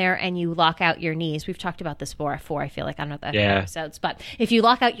stand there and you lock out your knees, we've talked about this before, I feel like, I don't know the episodes, but if you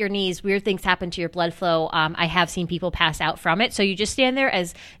lock out your knees, weird things happen to your blood flow. I have seen people pass out from it. So you just stand there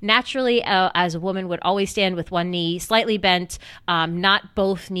as naturally as a woman would always stand, with one knee slightly bent, not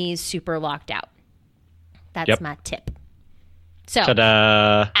both knees super locked out. That's my tip. So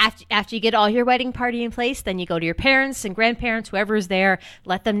after you get all your wedding party in place, then you go to your parents and grandparents, whoever's there,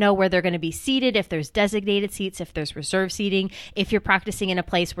 let them know where they're going to be seated, if there's designated seats, if there's reserved seating. If you're practicing in a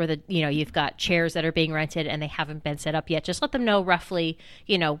place where you've got chairs that are being rented and they haven't been set up yet, just let them know roughly,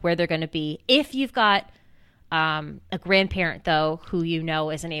 where they're going to be. If you've got a grandparent, though, who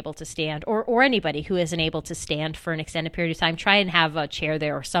isn't able to stand, or anybody who isn't able to stand for an extended period of time, try and have a chair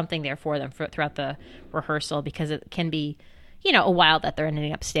there or something there for them throughout the rehearsal, because it can be a while that they're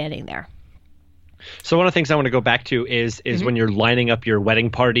ending up standing there. So one of the things I want to go back to is when you're lining up your wedding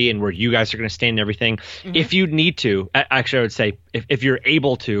party and where you guys are going to stand and everything, if you need to, actually I would say if you're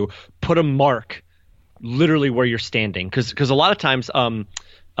able to, put a mark literally where you're standing. Because a lot of times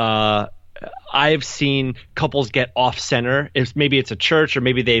I've seen couples get off center. Maybe it's a church, or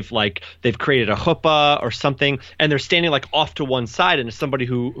maybe they've created a chuppah or something, and they're standing like off to one side. And as somebody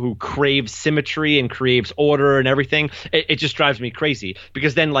who craves symmetry and craves order and everything, it just drives me crazy,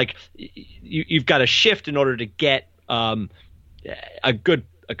 because then you've got to shift in order to get a good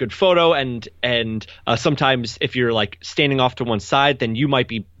photo, and sometimes if you're like standing off to one side, then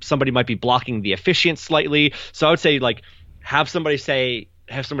somebody might be blocking the officiant slightly. So I would say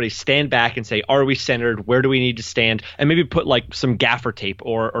have somebody stand back and say, are we centered? Where do we need to stand? And maybe put like some gaffer tape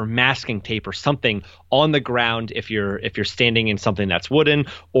or masking tape or something on the ground if you're standing in something that's wooden,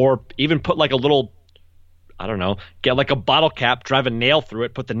 or even put like a little, I don't know, get like a bottle cap, drive a nail through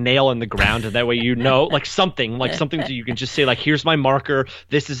it, put the nail in the ground, and that way like something that you can just say like, here's my marker,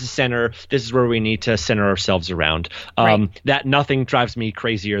 this is the center, this is where we need to center ourselves around. That nothing drives me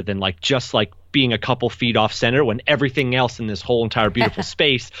crazier than just being a couple feet off center when everything else in this whole entire beautiful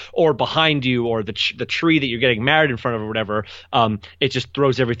space, or behind you, or the tree that you're getting married in front of, or whatever, it just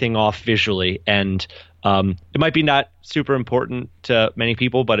throws everything off visually. And it might be not super important to many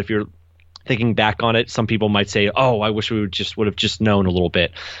people, but if you're thinking back on it, some people might say, oh, I wish we would have just known a little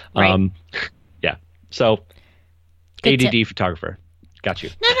bit. Right. So Good ADD tip. photographer. Got you.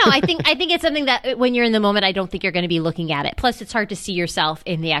 No, I think it's something that when you're in the moment, I don't think you're going to be looking at it. Plus, it's hard to see yourself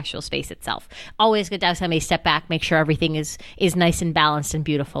in the actual space itself. Always good to have somebody step back, make sure everything is nice and balanced and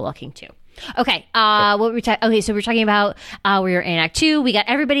beautiful looking too. Okay, what were we talking? Okay, so we're talking about we're in Act 2. We got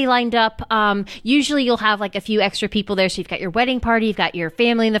everybody lined up. Usually, you'll have like a few extra people there. So you've got your wedding party, you've got your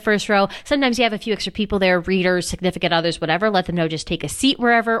family in the first row. Sometimes you have a few extra people there, readers, significant others, whatever. Let them know. Just take a seat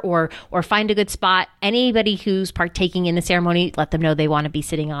wherever, or find a good spot. Anybody who's partaking in the ceremony, let them know they want to be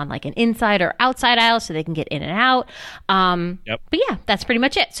sitting on like an inside or outside aisle so they can get in and out. Yep. But yeah, that's pretty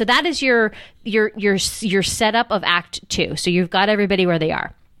much it. So that is your setup of Act 2. So you've got everybody where they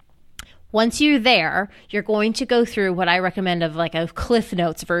are. Once you're there, you're going to go through what I recommend of like a Cliff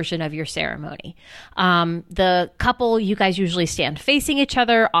Notes version of your ceremony. The couple, you guys usually stand facing each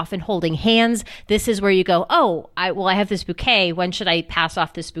other, often holding hands. This is where you go, I have this bouquet. When should I pass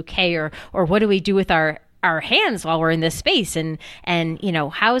off this bouquet? Or what do we do with our hands while we're in this space? And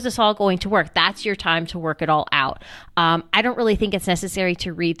how is this all going to work? That's your time to work it all out. I don't really think it's necessary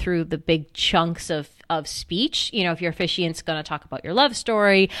to read through the big chunks of speech. If your officiant's going to talk about your love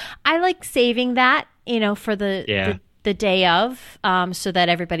story, I like saving that, for the day of, so that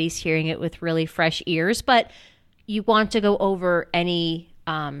everybody's hearing it with really fresh ears. But you want to go over any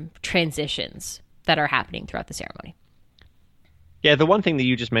transitions that are happening throughout the ceremony. Yeah, the one thing that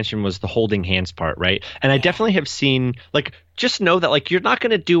you just mentioned was the holding hands part, right? And I definitely have seen, like, just know that, like, you're not going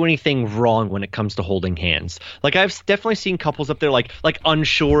to do anything wrong when it comes to holding hands. Like, I've definitely seen couples up there, like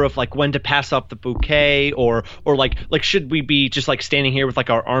unsure of, like, when to pass up the bouquet or like should we be just, like, standing here with, like,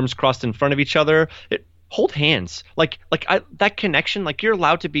 our arms crossed in front of each other? Hold hands. That connection, like, you're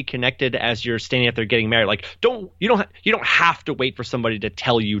allowed to be connected as you're standing up there getting married. Like, you don't have to wait for somebody to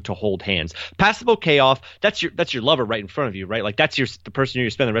tell you to hold hands. Pass the bouquet off. That's your lover right in front of you, right? Like, that's the person you're going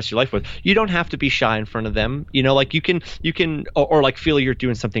to spend the rest of your life with. You don't have to be shy in front of them. Like, you can or like feel you're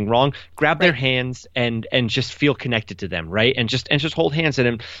doing something wrong. Grab their hands and just feel connected to them, right? And just hold hands,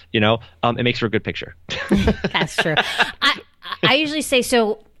 and it makes for a good picture. That's true. I usually say,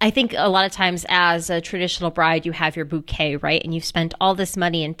 so I think a lot of times as a traditional bride, you have your bouquet, right? And you've spent all this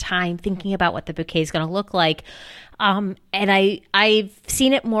money and time thinking about what the bouquet is going to look like. And I've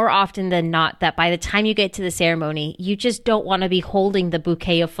seen it more often than not that by the time you get to the ceremony, you just don't want to be holding the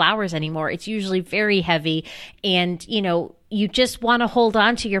bouquet of flowers anymore. It's usually very heavy, and, you just want to hold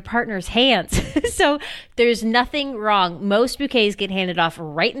on to your partner's hands. So there's nothing wrong. Most bouquets get handed off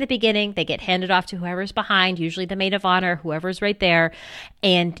right in the beginning. They get handed off to whoever's behind, usually the maid of honor, whoever's right there.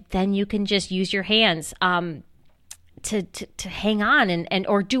 And then you can just use your hands to hang on and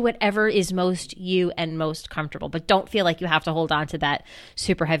or do whatever is most you and most comfortable. But don't feel like you have to hold on to that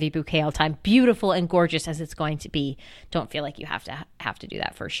super heavy bouquet all the time. Beautiful and gorgeous as it's going to be, don't feel like you have to do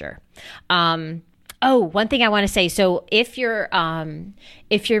that for sure. One thing I want to say. So if you're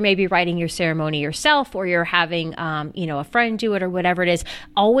maybe writing your ceremony yourself, or you're having, a friend do it or whatever it is,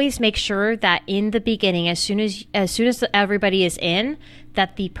 always make sure that in the beginning, as soon as everybody is in,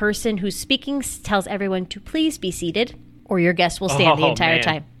 that the person who's speaking tells everyone to please be seated, or your guest will stand the entire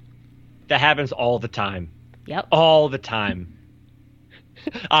time. That happens all the time. Yep. All the time.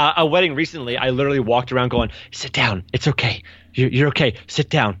 A wedding recently, I literally walked around going, sit down. It's okay. You're okay. Sit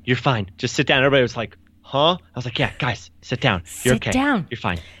down. You're fine. Just sit down. Everybody was like, huh? I was like, yeah, guys, sit down. You're okay. Sit down. You're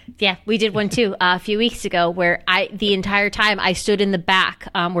fine. Yeah, we did one too a few weeks ago where the entire time I stood in the back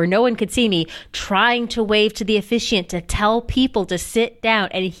where no one could see me, trying to wave to the officiant to tell people to sit down,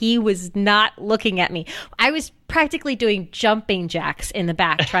 and he was not looking at me. I was practically doing jumping jacks in the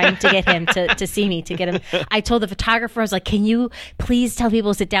back, trying to get him to see me, to get him. I told the photographer, I was like, can you please tell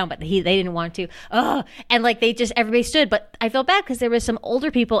people to sit down? But they didn't want to. And like everybody stood. But I felt bad because there was some older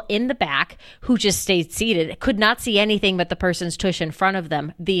people in the back who just stayed seated, could not see anything but the person's tush in front of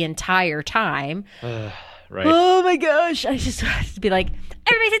them the entire time. Right. Oh my gosh. I just wanted to be like,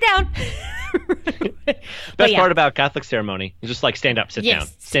 everybody sit down. Best part about Catholic ceremony is just like stand up, sit down.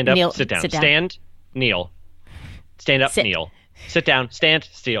 Stand up, kneel, sit down. sit down. Stand, kneel. Stand up, Sit. kneel. Sit down, stand,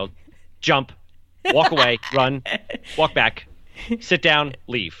 steal, jump, walk away, run, walk back, sit down,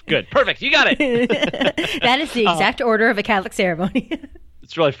 leave. Good. Perfect. You got it. That is the exact order of a Catholic ceremony.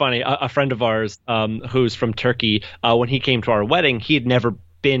 It's really funny. A friend of ours who's from Turkey, when he came to our wedding, he had never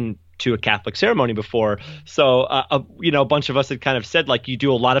been to a Catholic ceremony before. So, a bunch of us had kind of said, like, you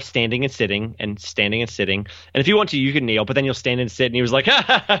do a lot of standing and sitting and standing and sitting. And if you want to, you can kneel, but then you'll stand and sit. And he was like,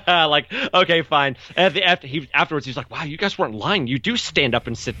 like, okay, fine. And afterwards, he was like, wow, you guys weren't lying. You do stand up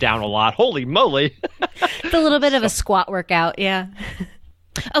and sit down a lot. Holy moly. It's a little bit of a squat workout. Yeah.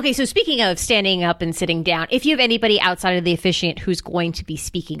 Okay, so speaking of standing up and sitting down, if you have anybody outside of the officiant who's going to be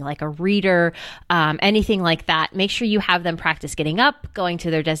speaking, like a reader, anything like that, make sure you have them practice getting up, going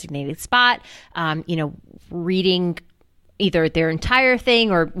to their designated spot, reading either their entire thing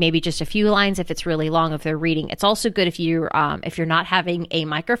or maybe just a few lines if it's really long if they're reading. It's also good if you're not having a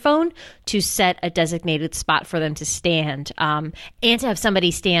microphone to set a designated spot for them to stand, and to have somebody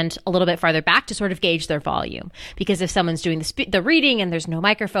stand a little bit farther back to sort of gauge their volume. Because if someone's doing the reading and there's no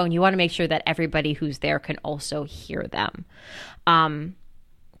microphone, you want to make sure that everybody who's there can also hear them.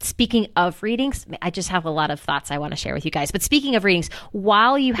 Speaking of readings, I just have a lot of thoughts I want to share with you guys. But speaking of readings,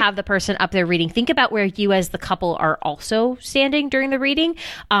 while you have the person up there reading, think about where you as the couple are also standing during the reading.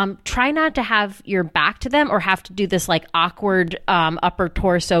 Try not to have your back to them or have to do this like awkward upper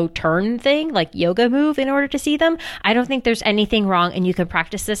torso turn thing, like yoga move in order to see them. I don't think there's anything wrong, and you can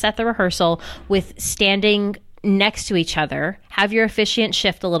practice this at the rehearsal with standing next to each other. Have your officiant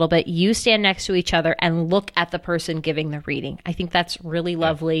shift a little bit. You stand next to each other and look at the person giving the reading. I think that's really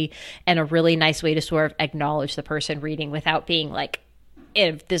lovely and a really nice way to sort of acknowledge the person reading without being like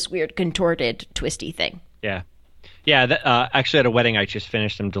in this weird contorted twisty thing. Yeah. Actually, at a wedding I just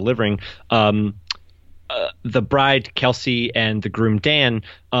finished them delivering, the bride Kelsey and the groom Dan,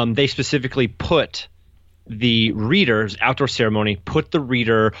 they specifically put the reader's outdoor ceremony, put the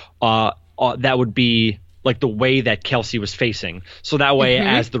reader that would be like the way that Kelsey was facing. So that way,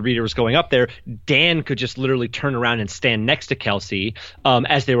 as the reader was going up there, Dan could just literally turn around and stand next to Kelsey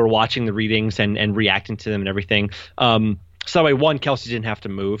as they were watching the readings and reacting to them and everything. So that way, one, Kelsey didn't have to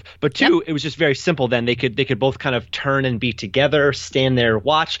move, but two, it was just very simple. Then they could both kind of turn and be together, stand there,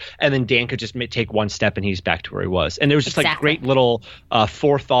 watch, and then Dan could just take one step and he's back to where he was. And there was just like great little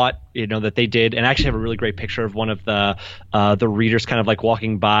forethought, that they did. And I actually have a really great picture of one of the readers kind of like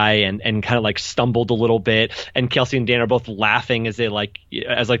walking by and kind of like stumbled a little bit, and Kelsey and Dan are both laughing as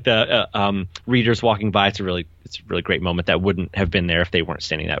the readers walking by. It's a really great moment that wouldn't have been there if they weren't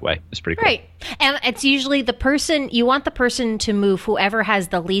standing that way. It's pretty cool. Right. And it's usually you want the person to move whoever has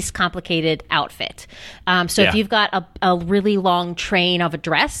the least complicated outfit. If you've got a really long train of a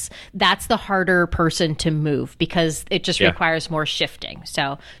dress, that's the harder person to move because it just requires more shifting.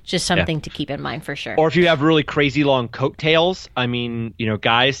 So just something to keep in mind for sure. Or if you have really crazy long coattails,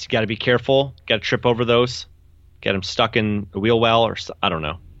 guys, you got to be careful. Got to trip over those. Get them stuck in the wheel well, or I don't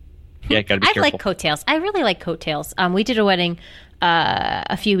know. Yeah, gotta be careful. I like coattails. I really like coattails. We did a wedding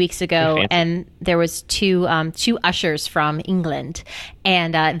a few weeks ago, and there was two ushers from England,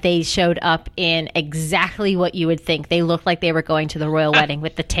 and they showed up in exactly what you would think. They looked like they were going to the royal wedding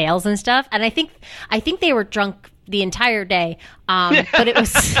with the tails and stuff. And I think they were drunk the entire day, but it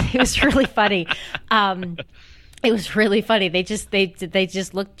was really funny. It was really funny. They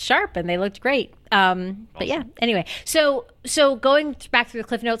just looked sharp and they looked great. But yeah, anyway. So going back through the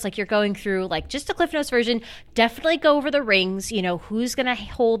Cliff Notes, like you're going through like just the Cliff Notes version, definitely go over the rings, who's going to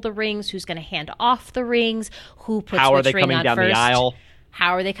hold the rings, who's going to hand off the rings, who puts which ring on first. How are they coming down the aisle?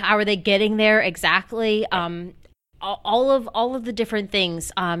 How are they getting there exactly? All of the different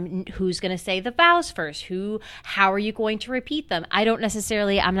things. Who's going to say the vows first? How are you going to repeat them? I'm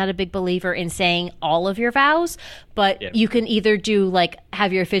not a big believer in saying all of your vows, but you can either do like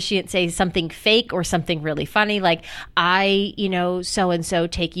have your officiant say something fake or something really funny. Like I, so-and-so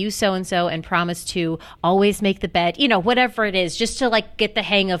take you so-and-so and promise to always make the bed, whatever it is, just to like get the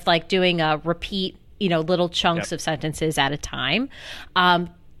hang of like doing a repeat, little chunks of sentences at a time.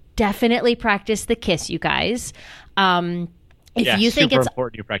 Definitely practice the kiss, you guys. If you think it's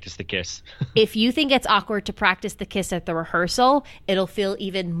important you practice the kiss. If you think it's awkward to practice the kiss at the rehearsal, it'll feel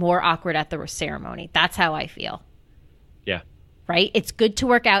even more awkward at the ceremony. That's how I feel. Yeah. Right? It's good to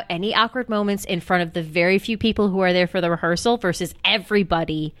work out any awkward moments in front of the very few people who are there for the rehearsal versus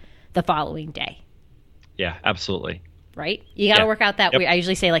everybody the following day. Yeah, absolutely. Right? You got to work out that. I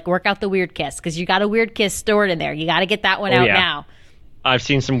usually say like work out the weird kiss because you got a weird kiss stored in there. You got to get that one out now. I've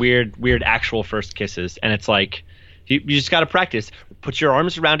seen some weird actual first kisses, and it's like you just got to practice. Put your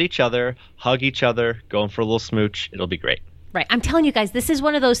arms around each other, hug each other, go in for a little smooch. It'll be great. Right. I'm telling you guys, this is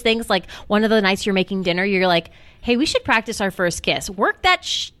one of those things like one of the nights you're making dinner, you're like, hey, we should practice our first kiss. Work that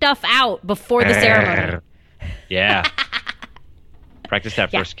stuff out before the ceremony. Yeah. Practice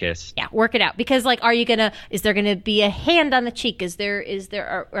that first kiss. Yeah, work it out. Because like, is there gonna be a hand on the cheek? Who's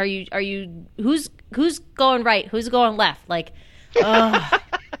going right? Who's going left? Like, the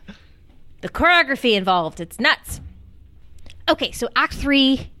choreography involved. It's nuts. Okay, so Act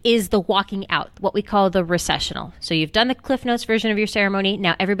 3 is the walking out, what we call the recessional. So you've done the Cliff Notes version of your ceremony.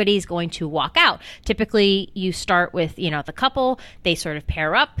 Now everybody's going to walk out. Typically, you start with, the couple. They sort of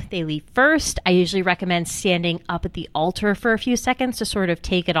pair up. They leave first. I usually recommend standing up at the altar for a few seconds to sort of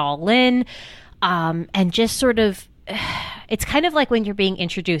take it all in, and just sort of... It's kind of like when you're being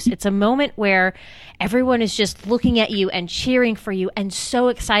introduced. It's a moment where everyone is just looking at you and cheering for you and so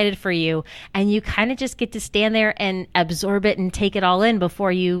excited for you. And you kind of just get to stand there and absorb it and take it all in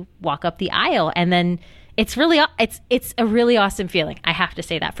before you walk up the aisle. And then it's a really awesome feeling. I have to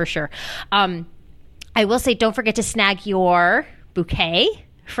say that for sure. I will say, don't forget to snag your bouquet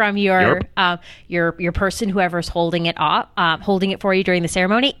from your person, whoever's holding it for you during the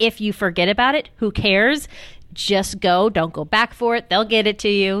ceremony. If you forget about it, who cares? Just go. Don't go back for it. They'll get it to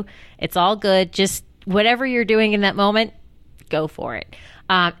you. It's all good. Just whatever you're doing in that moment, go for it.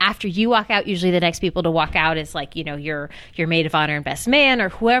 After you walk out, usually the next people to walk out is like, your maid of honor and best man, or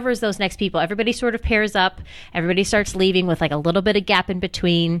whoever's those next people. Everybody sort of pairs up. Everybody starts leaving with like a little bit of gap in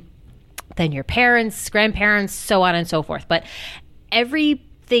between. Then your parents, grandparents, so on and so forth. But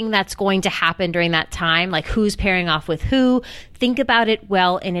everything that's going to happen during that time, like who's pairing off with who, think about it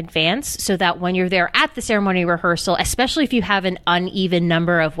well in advance so that when you're there at the ceremony rehearsal, especially if you have an uneven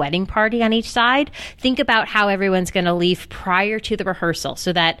number of wedding party on each side, think about how everyone's going to leave prior to the rehearsal,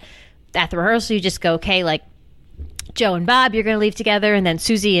 so that at the rehearsal you just go, okay, like Joe and Bob, you're going to leave together, and then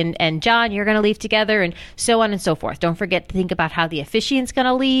Susie and John, you're going to leave together, and so on and so forth. Don't forget to think about how the officiant's going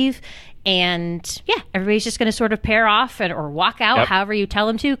to leave. And yeah, everybody's just going to sort of pair off or walk out, however you tell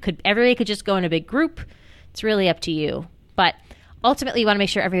them to. Everybody could just go in a big group. It's really up to you. But ultimately, you want to make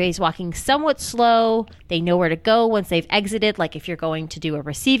sure everybody's walking somewhat slow. They know where to go once they've exited. Like if you're going to do a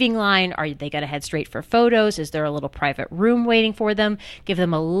receiving line, are they going to head straight for photos? Is there a little private room waiting for them? Give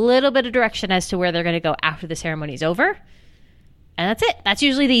them a little bit of direction as to where they're going to go after the ceremony's over. And that's it. That's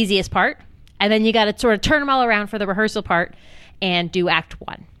usually the easiest part. And then you got to sort of turn them all around for the rehearsal part and do Act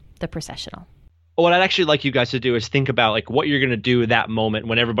 1. The processional. What I'd actually like you guys to do is think about like what you're going to do that moment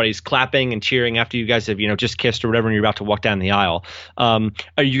when everybody's clapping and cheering after you guys have, just kissed or whatever, and you're about to walk down the aisle. Are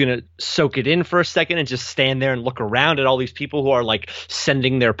you going to soak it in for a second and just stand there and look around at all these people who are like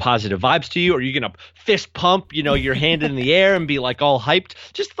sending their positive vibes to you? Or are you going to fist pump, your hand in the air and be like all hyped?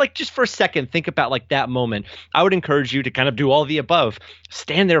 Just for a second, think about like that moment. I would encourage you to kind of do all the above.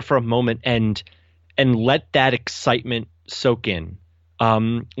 Stand there for a moment and let that excitement soak in.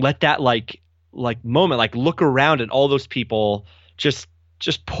 Let that like moment, like look around at all those people just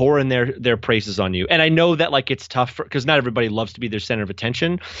pouring their praises on you. And I know that like it's tough because not everybody loves to be their center of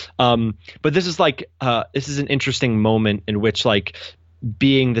attention. But this is an interesting moment in which like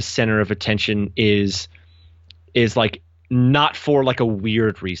being the center of attention is like not for like a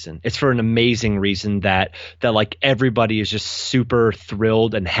weird reason. It's for an amazing reason that like everybody is just super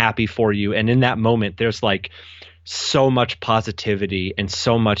thrilled and happy for you. And in that moment, there's like so much positivity and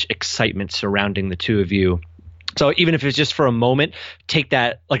so much excitement surrounding the two of you. So even if it's just for a moment, take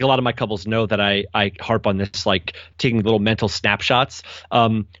that. Like a lot of my couples know that I harp on this, like taking little mental snapshots.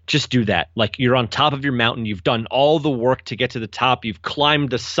 Just do that. Like you're on top of your mountain. You've done all the work to get to the top. You've climbed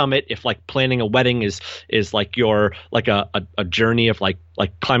the summit. If like planning a wedding is like your like a journey of like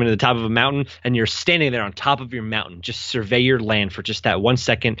climbing to the top of a mountain, and you're standing there on top of your mountain, just survey your land for just that 1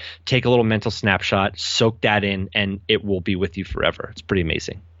 second. Take a little mental snapshot, soak that in, and it will be with you forever. It's pretty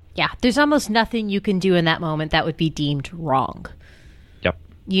amazing. Yeah, there's almost nothing you can do in that moment that would be deemed wrong. Yep.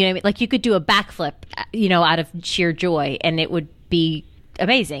 You know what I mean? Like you could do a backflip, out of sheer joy, and it would be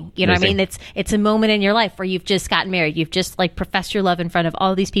amazing. You know what I mean? It's a moment in your life where you've just gotten married. You've just like professed your love in front of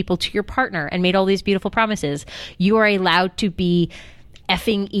all these people to your partner and made all these beautiful promises. You are allowed to be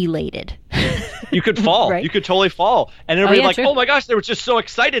effing elated. You could fall. Right? You could totally fall. And everybody true. Oh my gosh, they were just so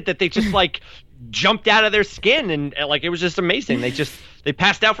excited that they just like jumped out of their skin, and like it was just amazing. They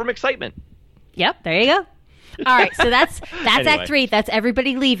passed out from excitement. Yep, there you go. All right, so that's anyway. Act 3. That's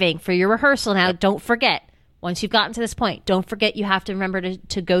everybody leaving for your rehearsal. Now, Don't forget, once you've gotten to this point, don't forget you have to remember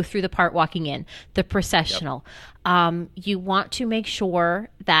to go through the part walking in, the processional. Yep. You want to make sure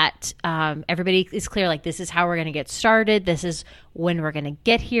that everybody is clear, like this is how we're going to get started. This is when we're going to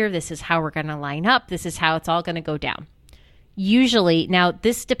get here. This is how we're going to line up. This is how it's all going to go down. Usually, now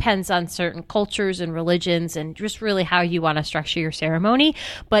this depends on certain cultures and religions and just really how you want to structure your ceremony,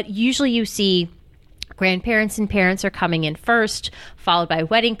 but usually you see Grandparents and parents are coming in first, followed by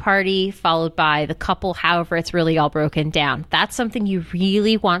wedding party, followed by the couple, however it's really all broken down. That's something you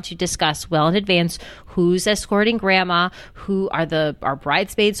really want to discuss well in advance. Who's escorting grandma? Who are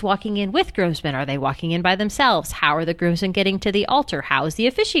bridesmaids walking in with groomsmen? Are they walking in by themselves? How are the groomsmen getting to the altar? How is the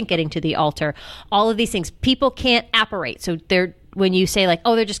officiant getting to the altar? All of these things. People can't apparate. So when you say like,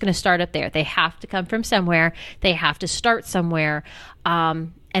 oh, they're just going to start up there, they have to come from somewhere. They have to start somewhere.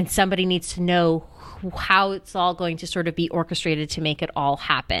 And somebody needs to know how it's all going to sort of be orchestrated to make it all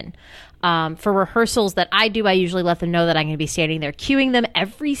happen. For rehearsals that I do, I usually let them know that I'm going to be standing there cueing them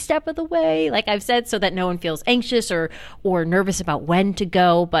every step of the way, like I've said, so that no one feels anxious or nervous about when to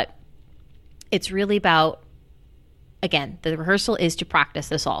go. But it's really about, again, the rehearsal is to practice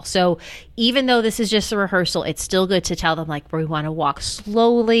this all. So even though this is just a rehearsal, it's still good to tell them, like, we want to walk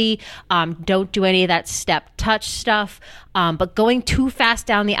slowly. Don't do any of that step touch stuff. But going too fast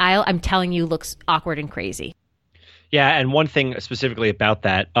down the aisle, I'm telling you, looks awkward and crazy. Yeah, and one thing specifically about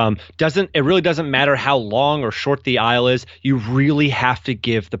that, it really doesn't matter how long or short the aisle is. You really have to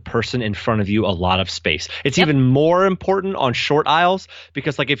give the person in front of you a lot of space. It's even more important on short aisles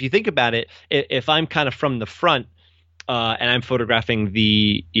because, like, if you think about it, if I'm kind of from the front, and I'm photographing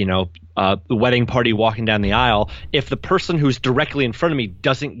the wedding party walking down the aisle, if the person who's directly in front of me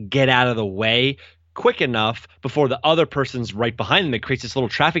doesn't get out of the way quick enough before the other person's right behind them, it creates this little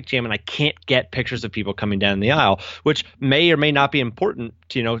traffic jam, and I can't get pictures of people coming down the aisle, which may or may not be important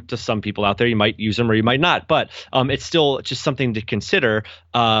to some people out there. You might use them or you might not, but it's still just something to consider.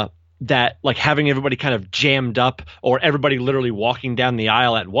 That like having everybody kind of jammed up or everybody literally walking down the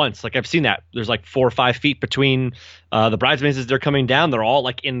aisle at once. Like I've seen that there's like 4 or 5 feet between the bridesmaids as they're coming down. They're all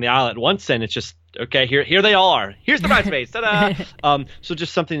like in the aisle at once. And it's just, okay, here they all are. Here's the bridesmaids. Ta-da! So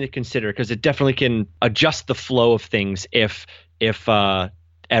just something to consider because it definitely can adjust the flow of things if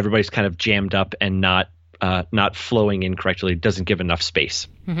everybody's kind of jammed up and not flowing in correctly, doesn't give enough space.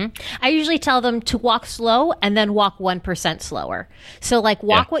 Mm-hmm. I usually tell them to walk slow and then walk 1% slower. So like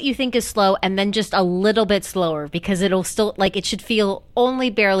walk what you think is slow and then just a little bit slower because it'll still like it should feel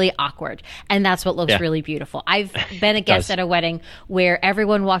only barely awkward. And that's what looks really beautiful. I've been a guest at a wedding where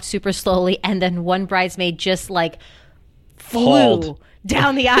everyone walked super slowly and then one bridesmaid just like flew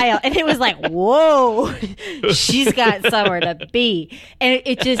down the aisle and it was like, whoa, she's got somewhere to be. And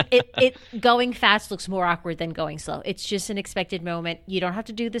it going fast looks more awkward than going slow. It's just an expected moment. You don't have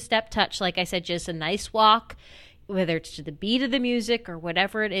to do the step touch. Like I said, just a nice walk, whether it's to the beat of the music or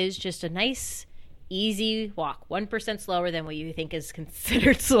whatever it is, just a nice, easy walk, 1% slower than what you think is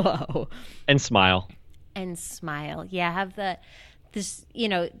considered slow. And smile. Yeah. Have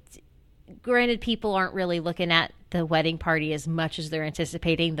granted, people aren't really looking at the wedding party as much as they're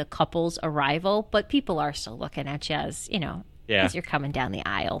anticipating the couple's arrival, but people are still looking at you as, as you're coming down the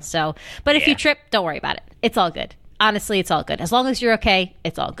aisle. So, but if you trip, don't worry about it. It's all good. Honestly, it's all good. As long as you're okay,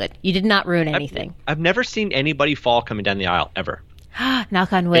 it's all good. You did not ruin anything. I've never seen anybody fall coming down the aisle, ever.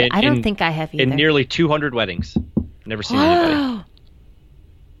 Knock on wood. I don't think I have either. In nearly 200 weddings. Never seen anybody.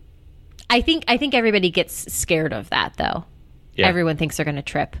 I think everybody gets scared of that, though. Yeah. Everyone thinks they're going to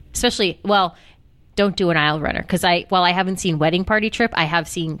trip. Especially, don't do an aisle runner. Because while I haven't seen wedding party trip, I have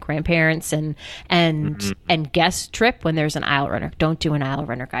seen grandparents and guests trip when there's an aisle runner. Don't do an aisle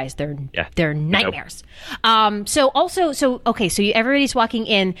runner, guys. They're nightmares. Nope. Everybody's walking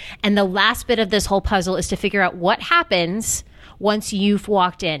in, and the last bit of this whole puzzle is to figure out what happens once you've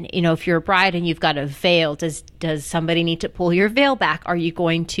walked in. If you're a bride and you've got a veil, does somebody need to pull your veil back? Are you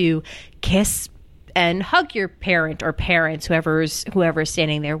going to kiss and hug your parent or parents, whoever's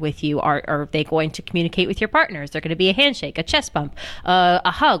standing there with you? Are they going to communicate with your partners? They're going to be a handshake, a chest bump, a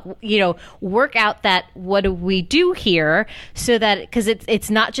hug, work out that what do we do here so that, because it's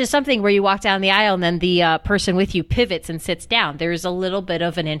not just something where you walk down the aisle and then the person with you pivots and sits down. There's a little bit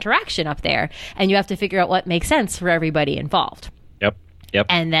of an interaction up there and you have to figure out what makes sense for everybody involved. Yep.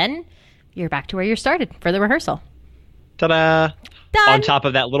 And then you're back to where you started for the rehearsal. Ta-da! Done. On top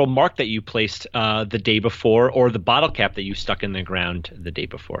of that little mark that you placed the day before, or the bottle cap that you stuck in the ground the day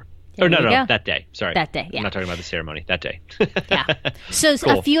before. That day. Sorry. That day, yeah. I'm not talking about the ceremony. That day. Yeah. So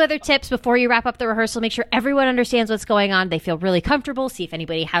cool. A few other tips before you wrap up the rehearsal. Make sure everyone understands what's going on. They feel really comfortable. See if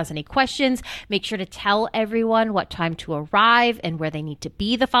anybody has any questions. Make sure to tell everyone what time to arrive and where they need to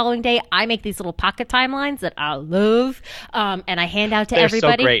be the following day. I make these little pocket timelines that I love, and I hand out to everybody.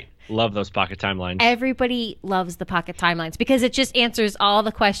 They're so great. Love those pocket timelines. Everybody loves the pocket timelines because it just answers all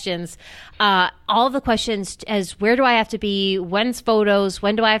the questions. As where do I have to be? When's photos?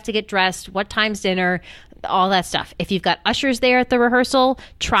 When do I have to get dressed? What time's dinner? all that stuff. If you've got ushers there at the rehearsal,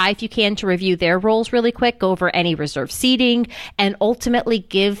 try if you can to review their roles really quick, go over any reserved seating, and ultimately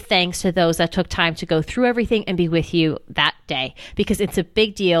give thanks to those that took time to go through everything and be with you that day, because it's a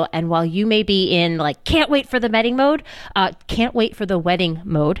big deal. And while you may be in like, can't wait for the wedding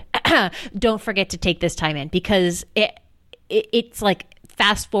mode, don't forget to take this time in, because it's like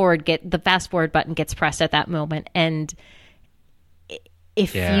the fast forward button gets pressed at that moment. And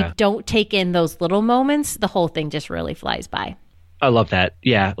if you don't take in those little moments, the whole thing just really flies by. I love that.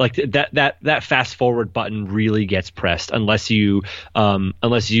 Yeah, like that fast forward button really gets pressed unless you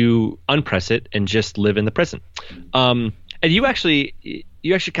unpress it and just live in the present. And you actually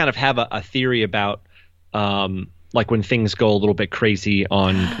kind of have a theory about like when things go a little bit crazy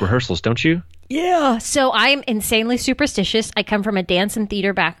on rehearsals, don't you? Yeah. So I'm insanely superstitious. I come from a dance and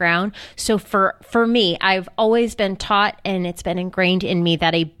theater background. So for me, I've always been taught, and it's been ingrained in me,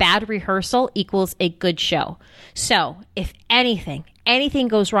 that a bad rehearsal equals a good show. So if anything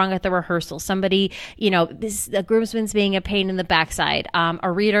goes wrong at the rehearsal, somebody, the groomsman's being a pain in the backside, a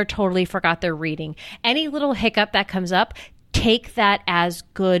reader totally forgot their reading, any little hiccup that comes up, take that as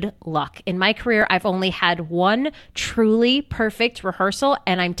good luck. In my career, I've only had one truly perfect rehearsal,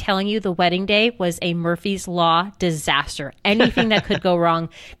 and I'm telling you, the wedding day was a Murphy's Law disaster. Anything that could go wrong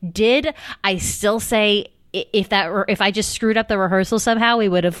did. I still say, if I just screwed up the rehearsal somehow, we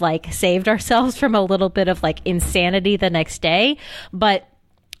would have like saved ourselves from a little bit of like insanity the next day. But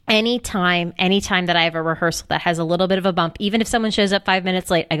anytime that I have a rehearsal that has a little bit of a bump, even if someone shows up 5 minutes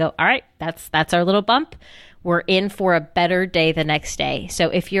late, I go, all right, that's our little bump. We're in for a better day the next day. So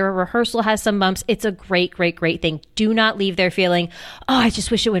if your rehearsal has some bumps, it's a great, great, great thing. Do not leave there feeling, oh, I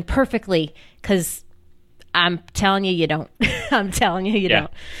just wish it went perfectly, because I'm telling you, you don't. I'm telling you, you don't.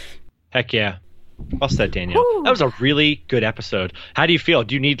 Heck yeah. Well said, Danielle. Woo. That was a really good episode. How do you feel?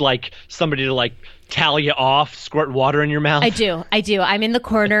 Do you need like somebody to like tally you off, squirt water in your mouth? I do. I'm in the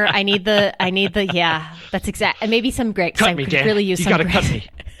corner. I need the, yeah, that's exact. And maybe some Greg. Cut me, Dan. Really use you some gotta Greg. cut me.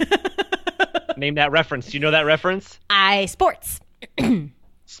 Name that reference. Do you know that reference? Sports.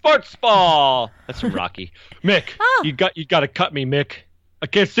 Sports ball. That's from Rocky. Mick, you got to cut me, Mick. I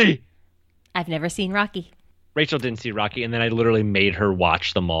can't see. I've never seen Rocky. Rachel didn't see Rocky, and then I literally made her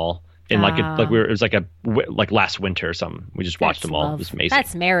watch them all. In it was like last winter or something. We just watched them all. Love. It was amazing.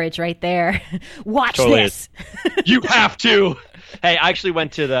 That's marriage right there. Watch totally this. You have to. Hey, I actually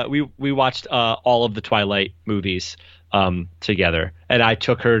went to we watched all of the Twilight movies together, and I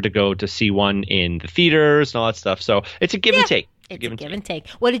took her to go to see one in the theaters and all that stuff. So it's a give and take. It's a give and take.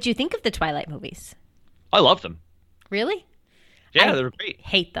 What did you think of the Twilight movies? I love them. Really? Yeah, they were great.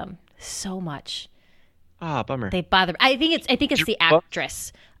 Hate them so much. Bummer. They bother me. I think it's the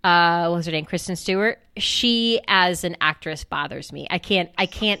actress. What was her name? Kristen Stewart. She as an actress bothers me. I can't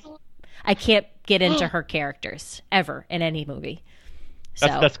get into her characters ever in any movie. So.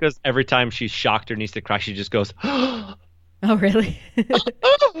 That's because every time she's shocked or needs to cry, she just goes, oh, really?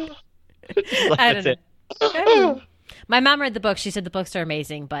 I don't know. My mom read the book. She said the books are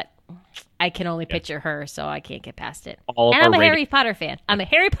amazing, but I can only picture her, so I can't get past it. And I'm a Harry Potter fan.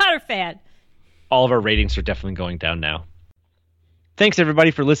 All of our ratings are definitely going down now. Thanks,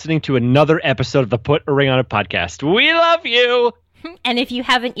 everybody, for listening to another episode of the Put a Ring on It podcast. We love you! And if you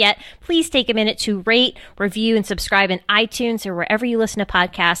haven't yet, please take a minute to rate, review, and subscribe in iTunes or wherever you listen to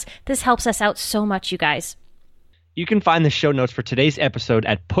podcasts. This helps us out so much, you guys. You can find the show notes for today's episode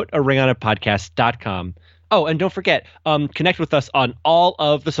at putaringonitpodcast.com. Oh, and don't forget, connect with us on all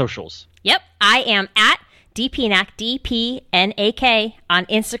of the socials. Yep, I am at DPNAK, DPNAK, on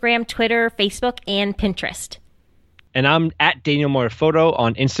Instagram, Twitter, Facebook, and Pinterest. And I'm at Daniel Moyer Photo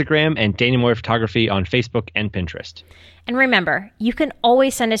on Instagram and Daniel Moyer Photography on Facebook and Pinterest. And remember, you can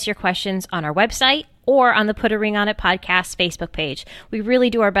always send us your questions on our website or on the Put a Ring on It podcast Facebook page. We really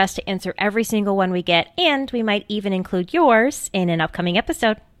do our best to answer every single one we get, and we might even include yours in an upcoming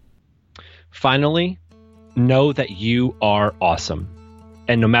episode. Finally, know that you are awesome.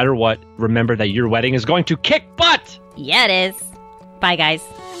 And no matter what, remember that your wedding is going to kick butt! Yeah, it is. Bye, guys.